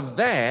put out of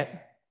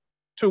that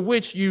to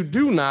which you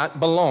do not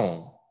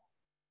belong.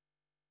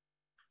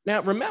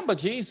 Now, remember,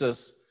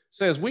 Jesus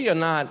says we are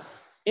not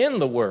in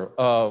the world.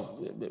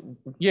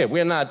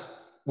 We're not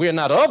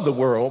of the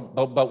world,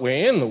 but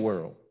we're in the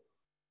world.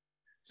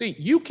 See,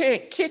 you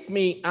can't kick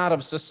me out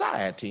of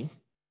society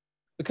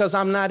because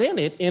I'm not in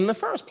it in the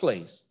first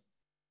place.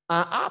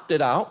 I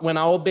opted out when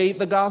I obeyed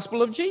the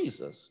gospel of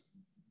Jesus.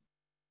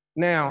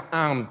 Now,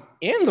 I'm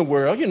in the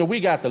world, we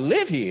got to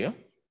live here,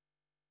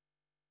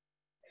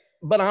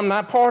 but I'm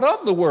not part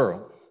of the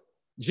world.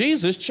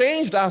 Jesus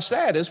changed our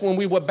status when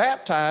we were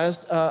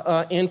baptized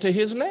into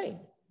his name.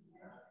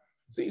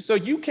 See, so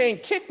you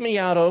can't kick me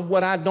out of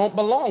what I don't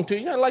belong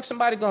to. Like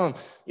somebody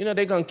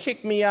they're going to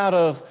kick me out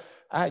of,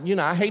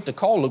 I hate to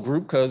call a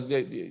group because,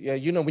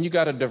 when you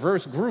got a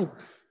diverse group,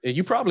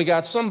 you probably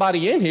got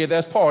somebody in here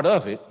that's part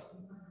of it.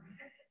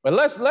 But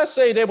let's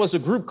say there was a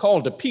group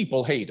called the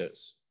People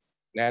Haters.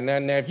 Now,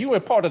 if you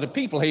were part of the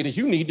People Haters,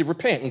 you need to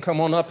repent and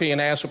come on up here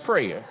and ask for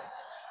prayer.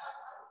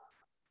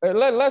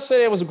 Let's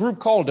say there was a group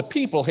called the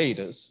People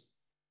Haters.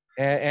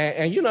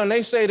 And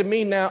they say to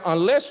me now,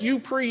 unless you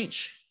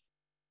preach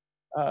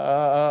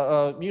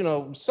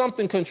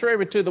something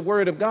contrary to the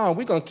word of God,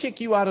 we're going to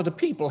kick you out of the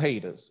People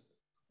Haters.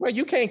 Well,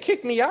 you can't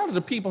kick me out of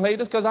the People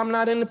Haters because I'm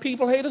not in the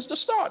People Haters to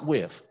start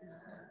with.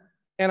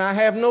 And I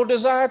have no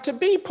desire to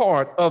be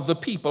part of the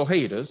People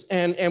Haters.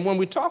 And when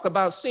we talk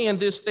about seeing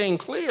this thing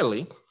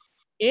clearly,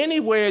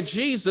 anywhere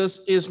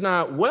Jesus is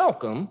not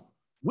welcome,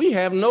 we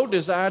have no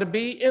desire to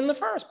be in the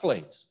first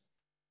place.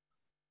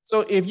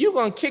 So if you're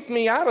going to kick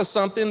me out of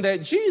something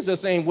that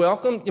Jesus ain't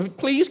welcome,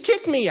 please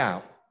kick me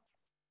out.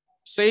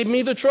 Save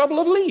me the trouble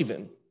of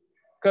leaving.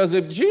 Because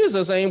if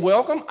Jesus ain't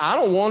welcome, I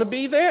don't want to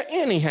be there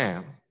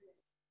anyhow.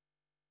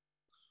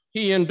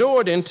 He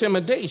endured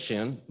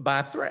intimidation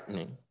by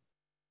threatening.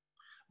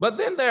 But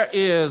then there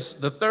is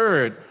the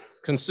third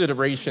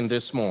consideration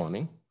this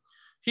morning.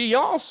 He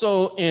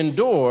also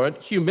endured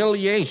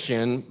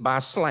humiliation by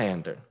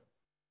slander.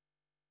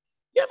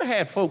 You ever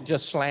had folk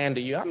just slander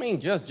you? I mean,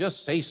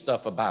 just say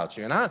stuff about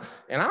you. And I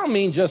don't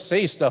mean just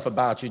say stuff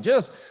about you.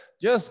 Just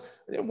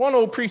one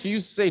old preacher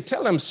used to say,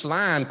 tell them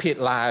slime pit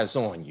lies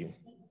on you.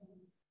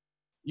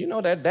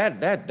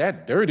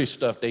 That dirty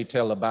stuff they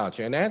tell about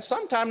you. And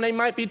sometimes they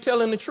might be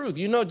telling the truth.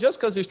 Just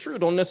because it's true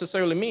don't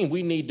necessarily mean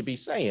we need to be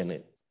saying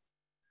it.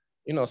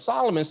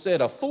 Solomon said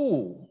a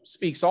fool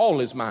speaks all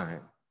his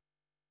mind.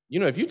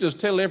 If you just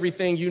tell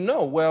everything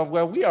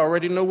well, we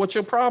already know what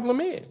your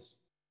problem is.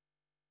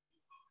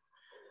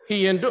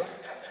 He endured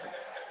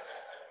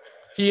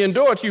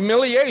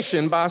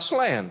humiliation by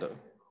slander.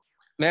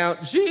 Now,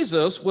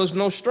 Jesus was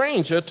no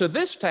stranger to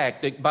this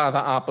tactic by the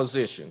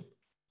opposition.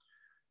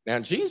 Now,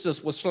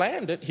 Jesus was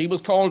slandered. He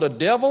was called a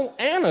devil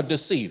and a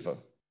deceiver.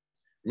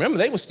 Remember,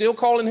 they were still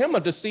calling him a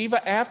deceiver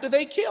after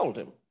they killed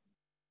him.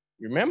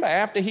 Remember,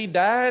 after he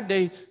died,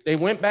 they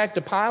went back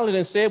to Pilate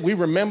and said, we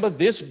remember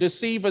this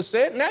deceiver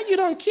said, now you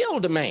done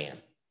killed a man.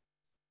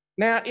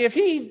 Now, if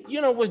he,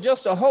 was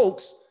just a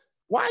hoax,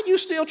 why are you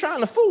still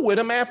trying to fool with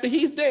him after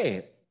he's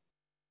dead?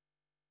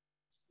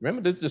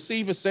 Remember, this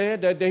deceiver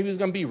said that he was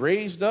going to be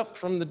raised up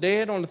from the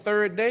dead on the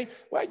third day.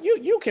 Well,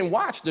 you can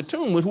watch the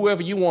tomb with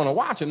whoever you want to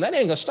watch him. That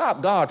ain't going to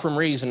stop God from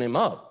raising him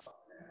up.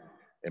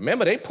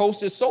 Remember, they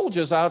posted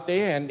soldiers out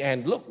there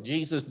and look,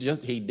 Jesus,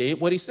 he did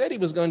what he said he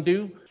was going to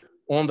do.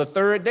 On the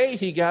third day,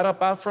 he got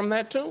up out from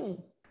that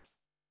tomb.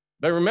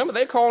 But remember,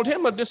 they called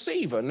him a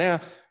deceiver.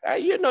 Now,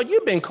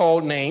 you've been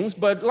called names,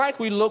 but like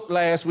we looked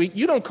last week,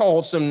 you done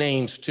called some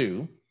names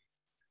too.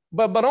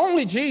 But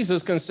only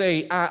Jesus can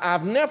say,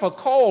 I've never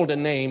called a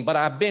name, but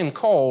I've been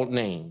called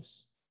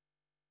names.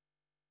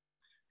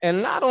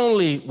 And not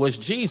only was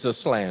Jesus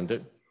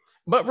slandered,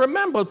 but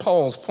remember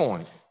Paul's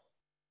point.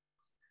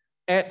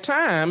 At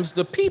times,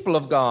 the people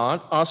of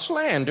God are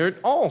slandered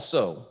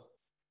also.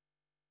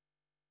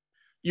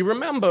 You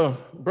remember,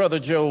 Brother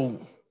Joe,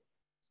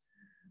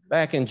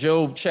 back in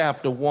Job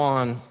chapter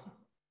 1,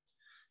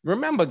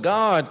 remember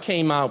God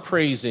came out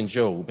praising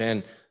Job.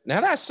 And now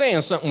that's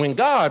saying something when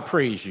God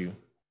praise you.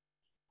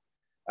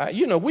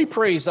 We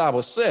praise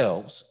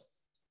ourselves.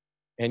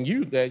 And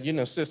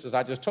sisters,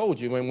 I just told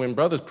you, when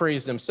brothers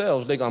praise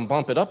themselves, they're going to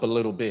bump it up a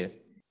little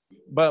bit.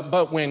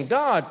 But when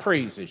God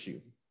praises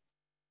you,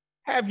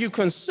 have you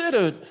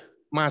considered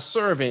my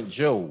servant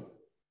Job?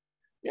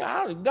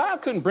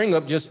 God couldn't bring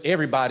up just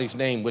everybody's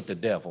name with the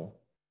devil.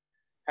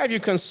 Have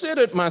you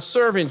considered my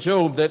servant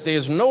Job, that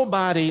there's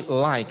nobody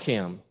like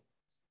him?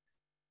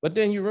 But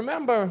then you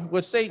remember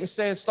what Satan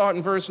said,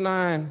 starting verse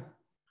 9.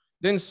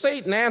 Then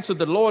Satan answered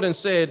the Lord and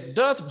said,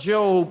 doth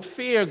Job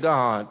fear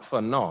God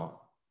for naught?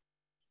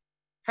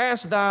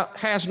 Hast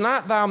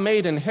not thou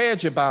made an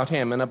hedge about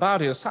him and about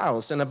his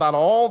house and about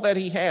all that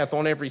he hath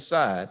on every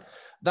side?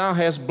 Thou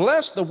hast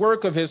blessed the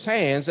work of his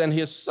hands, and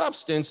his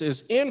substance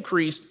is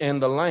increased in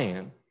the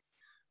land.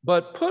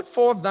 But put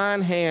forth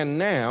thine hand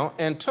now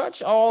and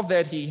touch all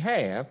that he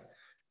hath,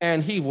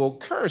 and he will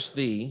curse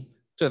thee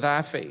to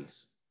thy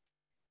face.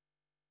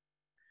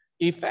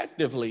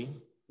 Effectively,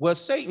 what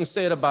Satan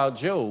said about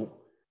Job,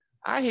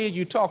 I hear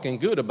you talking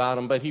good about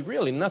him, but he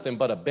really nothing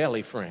but a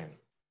belly friend.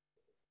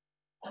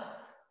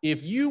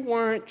 If you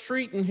weren't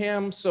treating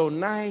him so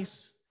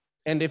nice,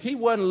 and if he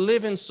wasn't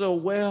living so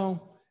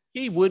well,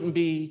 he wouldn't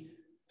be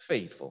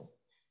faithful.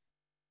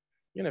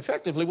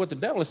 Effectively what the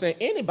devil is saying,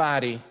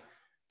 anybody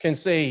can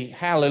say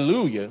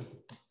hallelujah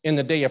in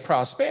the day of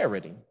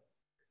prosperity,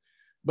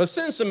 but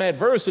send some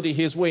adversity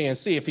his way and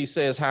see if he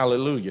says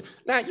hallelujah.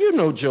 Now, you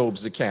know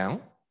Job's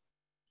account.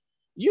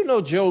 You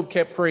know Job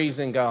kept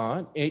praising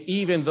God,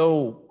 even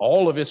though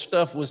all of his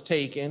stuff was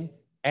taken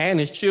and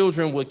his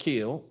children were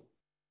killed,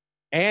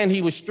 and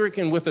he was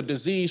stricken with a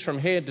disease from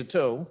head to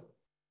toe,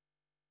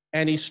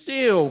 and he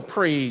still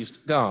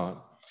praised God.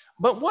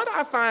 But what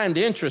I find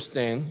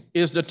interesting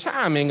is the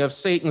timing of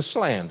Satan's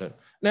slander.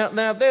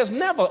 Now, there's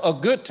never a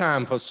good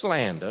time for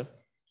slander,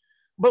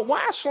 but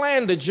why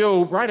slander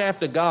Job right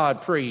after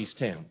God praised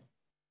him?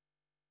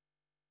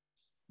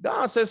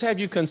 God says, have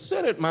you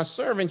considered my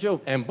servant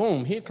Job? And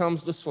boom, here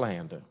comes the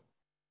slander.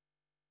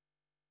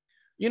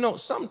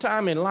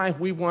 Sometime in life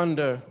we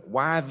wonder,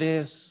 why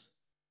this?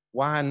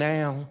 Why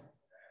now?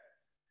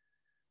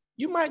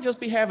 You might just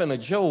be having a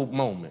Job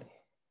moment.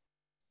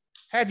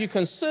 Have you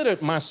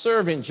considered my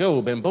servant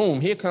Job? And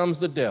boom, here comes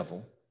the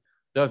devil.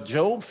 Doth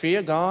Job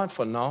fear God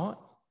for naught?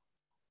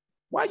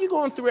 Why are you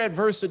going through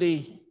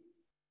adversity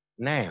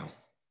now?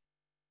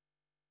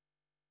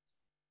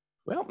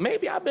 Well,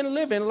 maybe I've been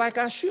living like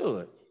I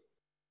should.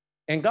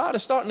 And God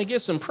is starting to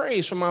get some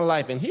praise from my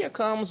life. And here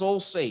comes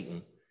old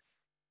Satan.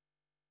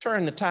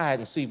 Turn the tide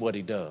and see what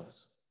he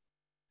does.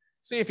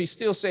 See if he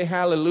still say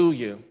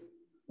hallelujah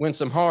when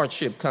some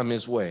hardship come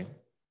his way.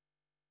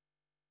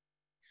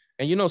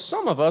 And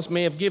some of us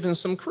may have given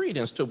some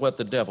credence to what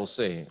the devil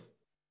said.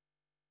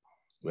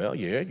 Well,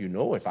 yeah,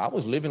 if I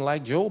was living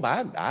like Job,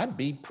 I'd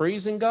be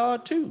praising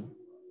God too.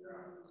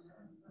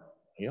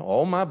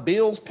 All my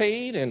bills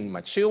paid and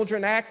my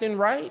children acting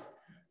right.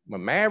 My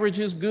marriage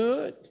is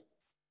good.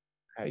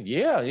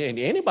 Yeah,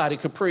 anybody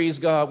could praise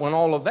God when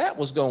all of that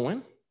was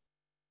going.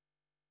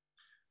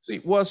 See,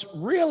 what's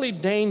really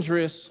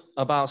dangerous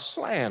about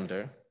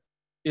slander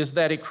is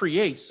that it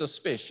creates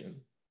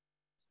suspicion.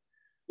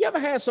 You ever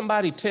had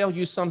somebody tell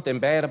you something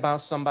bad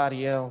about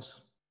somebody else,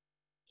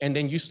 and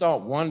then you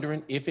start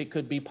wondering if it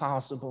could be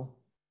possible?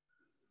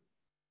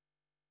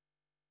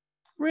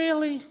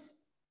 Really?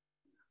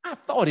 I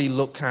thought he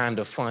looked kind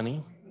of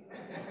funny.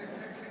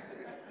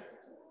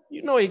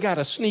 He got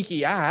a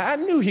sneaky eye. I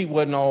knew he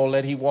wasn't all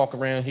that he walk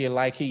around here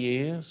like he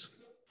is.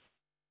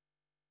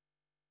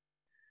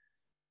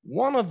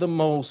 One of the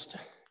most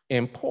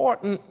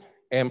important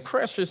and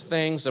precious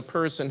things a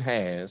person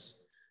has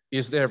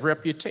is their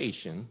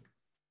reputation,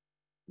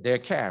 their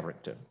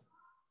character.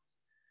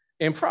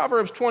 In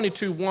Proverbs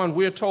 22:1,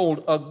 we're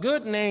told, a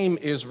good name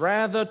is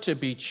rather to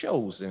be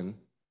chosen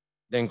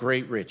than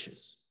great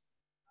riches.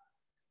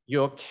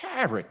 Your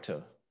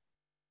character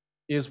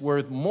is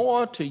worth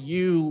more to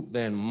you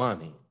than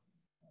money.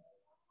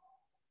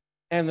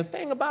 And the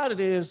thing about it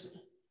is,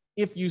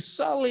 if you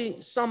sully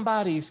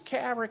somebody's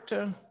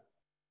character,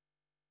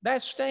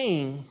 that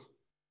stain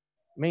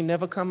may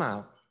never come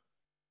out.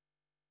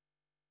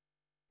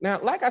 Now,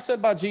 like I said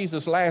about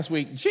Jesus last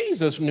week,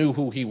 Jesus knew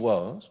who he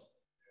was.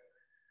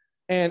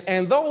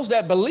 And those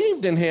that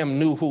believed in him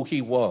knew who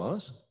he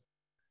was.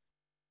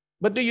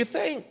 But do you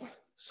think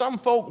some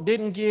folk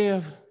didn't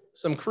give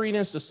some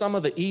credence to some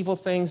of the evil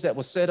things that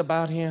were said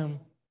about him?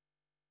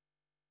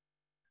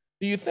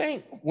 Do you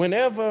think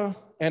whenever,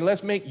 and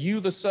let's make you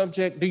the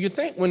subject, do you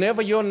think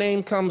whenever your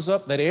name comes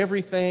up that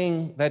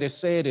everything that is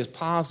said is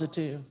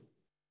positive?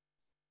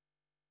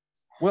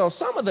 Well,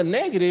 some of the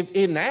negative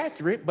isn't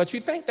accurate, but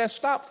you think that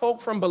stopped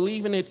folk from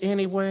believing it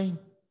anyway?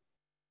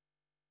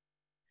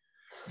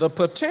 The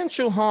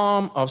potential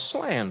harm of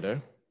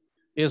slander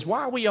is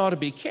why we ought to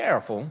be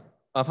careful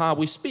of how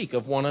we speak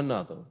of one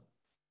another.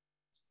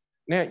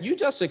 Now, you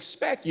just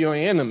expect your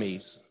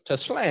enemies to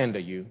slander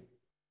you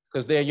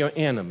because they're your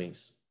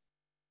enemies.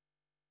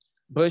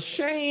 But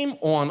shame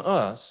on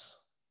us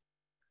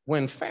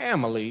when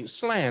family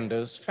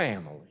slanders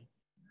family.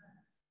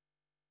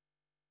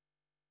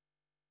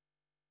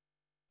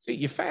 See,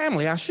 your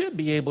family, I should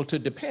be able to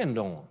depend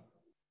on.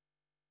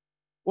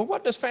 Well,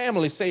 what does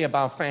family say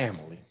about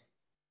family?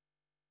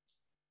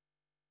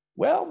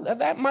 Well,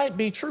 that might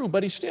be true,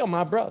 but he's still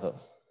my brother.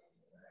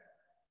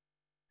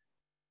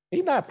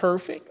 He's not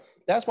perfect.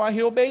 That's why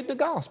he obeyed the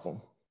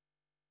gospel,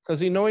 because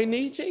he know he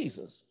needs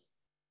Jesus.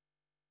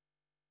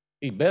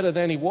 He's better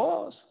than he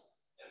was.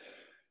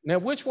 Now,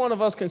 which one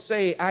of us can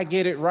say, I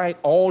get it right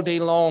all day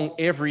long,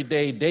 every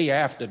day, day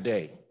after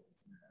day?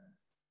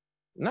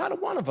 Not a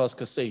one of us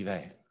could say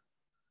that.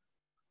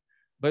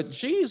 But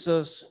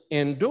Jesus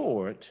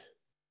endured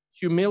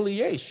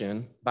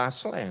humiliation by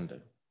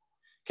slander.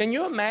 Can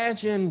you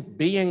imagine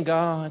being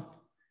God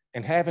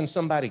and having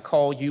somebody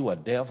call you a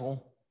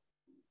devil?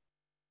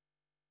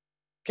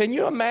 Can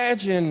you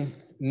imagine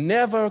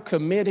never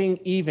committing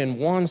even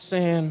one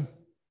sin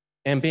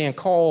and being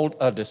called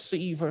a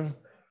deceiver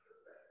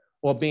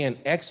or being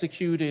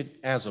executed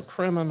as a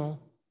criminal?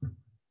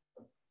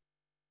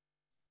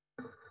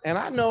 And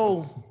I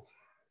know,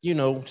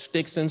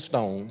 sticks and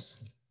stones,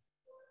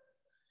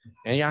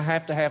 and I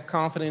have to have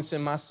confidence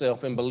in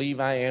myself and believe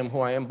I am who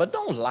I am, but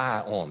don't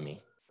lie on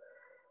me.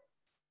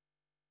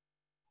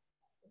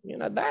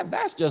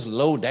 That's just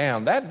low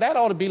down. That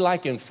ought to be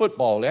like in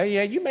football.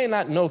 Yeah, you may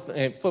not know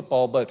in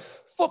football, but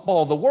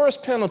football, the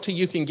worst penalty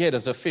you can get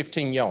is a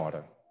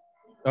 15-yarder,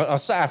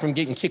 aside from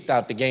getting kicked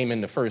out the game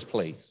in the first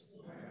place.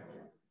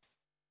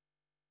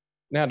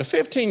 Now, the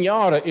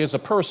 15-yarder is a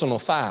personal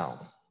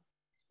foul.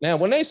 Now,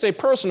 when they say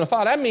personal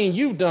foul, that means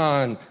you've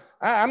done,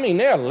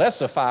 there are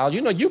lesser fouls.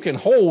 You can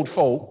hold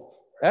folk.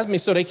 That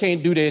means so they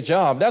can't do their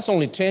job. That's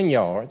only 10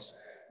 yards.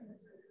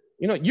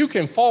 You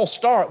can false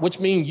start, which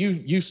means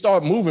you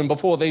start moving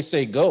before they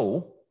say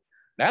go.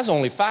 That's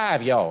only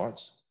 5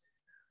 yards.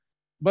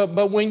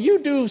 But when you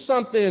do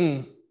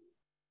something,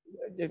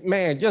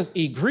 man, just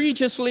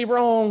egregiously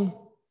wrong,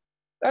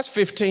 that's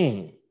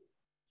 15.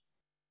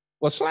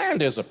 Well,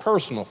 slander is a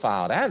personal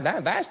foul.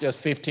 That's just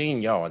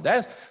 15 yards.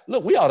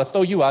 Look, we ought to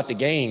throw you out the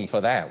game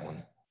for that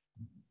one.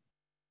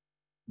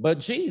 But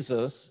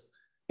Jesus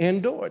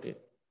endured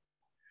it.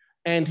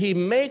 And he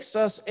makes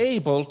us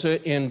able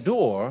to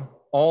endure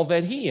all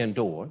that he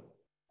endured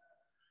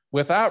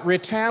without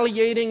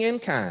retaliating in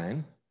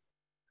kind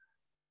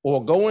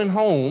or going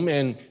home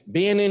and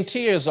being in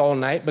tears all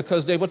night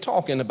because they were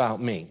talking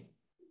about me.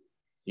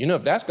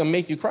 If that's going to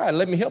make you cry,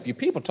 let me help you.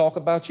 People talk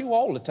about you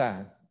all the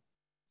time.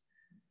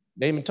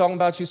 They've been talking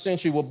about you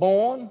since you were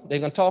born. They're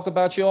going to talk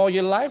about you all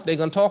your life. They're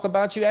going to talk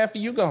about you after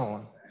you're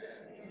gone.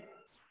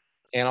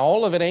 And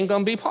all of it ain't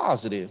going to be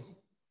positive.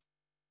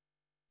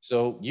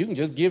 So you can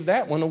just give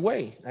that one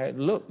away.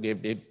 Look,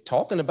 they're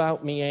talking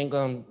about me ain't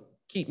going to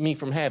keep me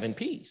from having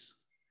peace.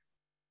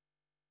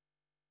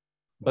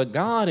 But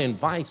God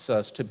invites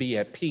us to be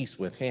at peace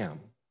with him,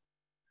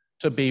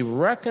 to be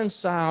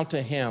reconciled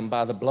to him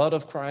by the blood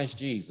of Christ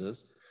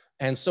Jesus,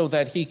 and so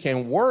that he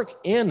can work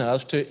in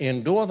us to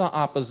endure the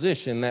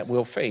opposition that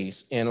we'll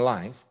face in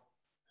life.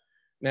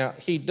 Now,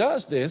 he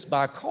does this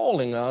by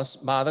calling us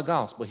by the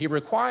gospel. He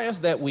requires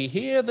that we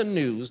hear the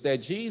news that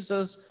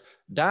Jesus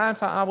died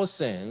for our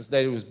sins,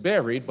 that he was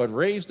buried, but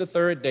raised the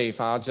third day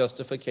for our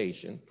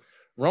justification.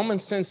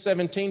 Romans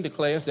 10:17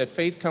 declares that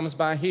faith comes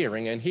by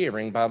hearing, and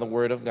hearing by the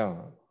word of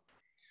God.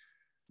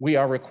 We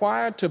are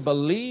required to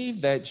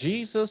believe that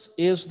Jesus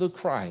is the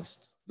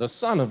Christ, the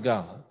Son of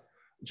God.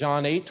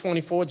 John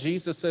 8:24,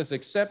 Jesus says,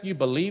 except you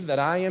believe that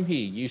I am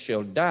he, you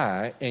shall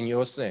die in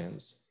your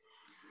sins.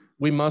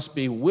 We must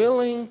be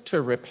willing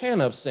to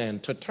repent of sin,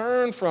 to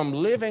turn from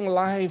living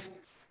life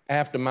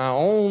after my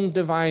own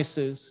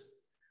devices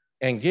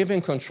and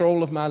giving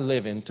control of my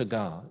living to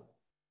God.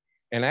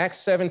 In Acts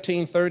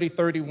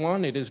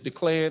 17:30-31, it is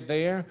declared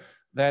there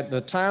that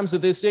the times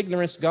of this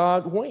ignorance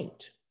God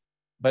winked,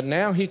 but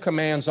now he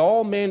commands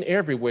all men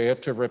everywhere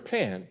to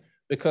repent,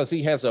 because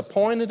he has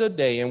appointed a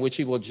day in which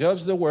he will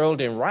judge the world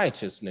in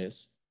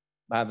righteousness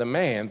by the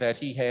man that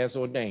he has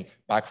ordained,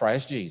 by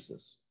Christ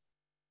Jesus.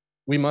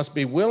 We must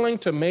be willing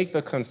to make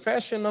the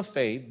confession of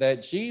faith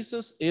that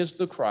Jesus is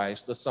the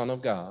Christ, the Son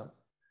of God.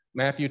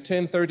 Matthew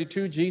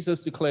 10:32,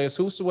 Jesus declares,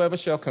 whosoever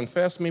shall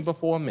confess me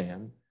before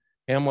men,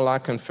 him will I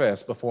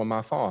confess before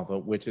my Father,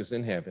 which is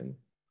in heaven.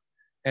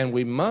 And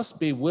we must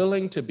be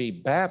willing to be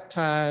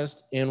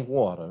baptized in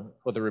water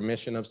for the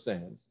remission of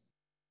sins.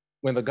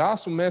 When the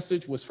gospel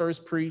message was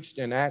first preached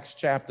in Acts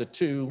chapter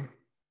 2,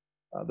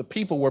 the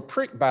people were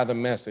pricked by the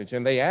message,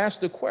 and they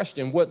asked the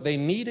question what they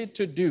needed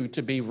to do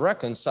to be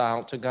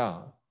reconciled to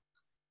God.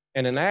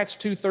 And in Acts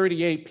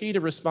 2:38, Peter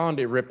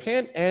responded,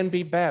 repent and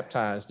be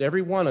baptized,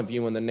 every one of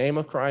you, in the name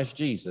of Christ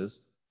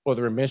Jesus for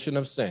the remission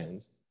of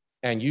sins,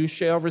 and you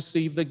shall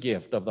receive the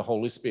gift of the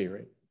Holy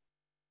Spirit.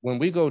 When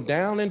we go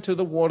down into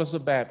the waters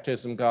of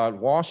baptism, God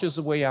washes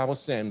away our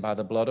sin by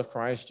the blood of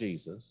Christ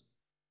Jesus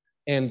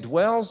and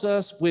dwells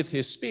us with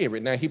his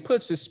Spirit. Now, he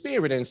puts his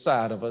Spirit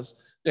inside of us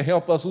to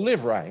help us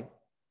live right,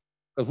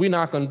 because we're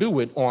not going to do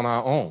it on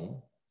our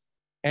own.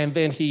 And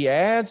then he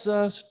adds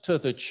us to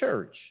the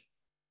church.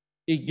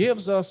 He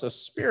gives us a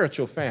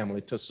spiritual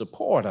family to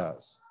support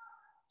us,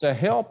 to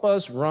help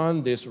us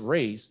run this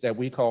race that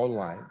we call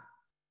life.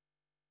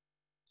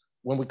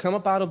 When we come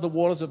up out of the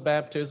waters of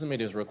baptism,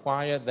 it is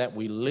required that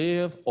we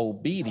live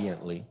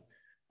obediently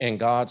in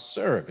God's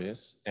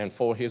service and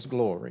for his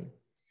glory.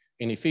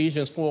 In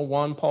Ephesians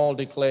 4:1, Paul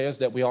declares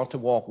that we ought to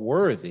walk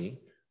worthy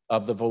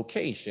of the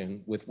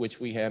vocation with which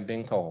we have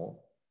been called.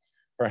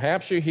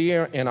 Perhaps you're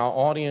here in our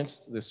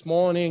audience this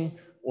morning,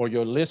 or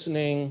you're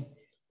listening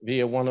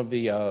via one of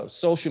the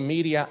social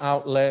media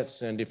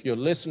outlets. And if you're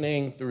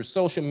listening through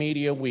social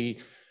media, we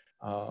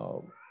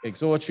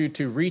exhort you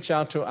to reach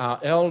out to our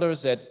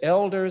elders at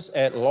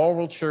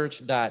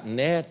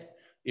elders@laurelchurch.net.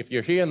 If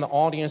you're here in the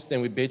audience,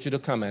 then we bid you to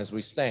come as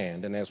we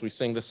stand and as we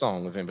sing the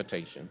song of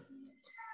invitation.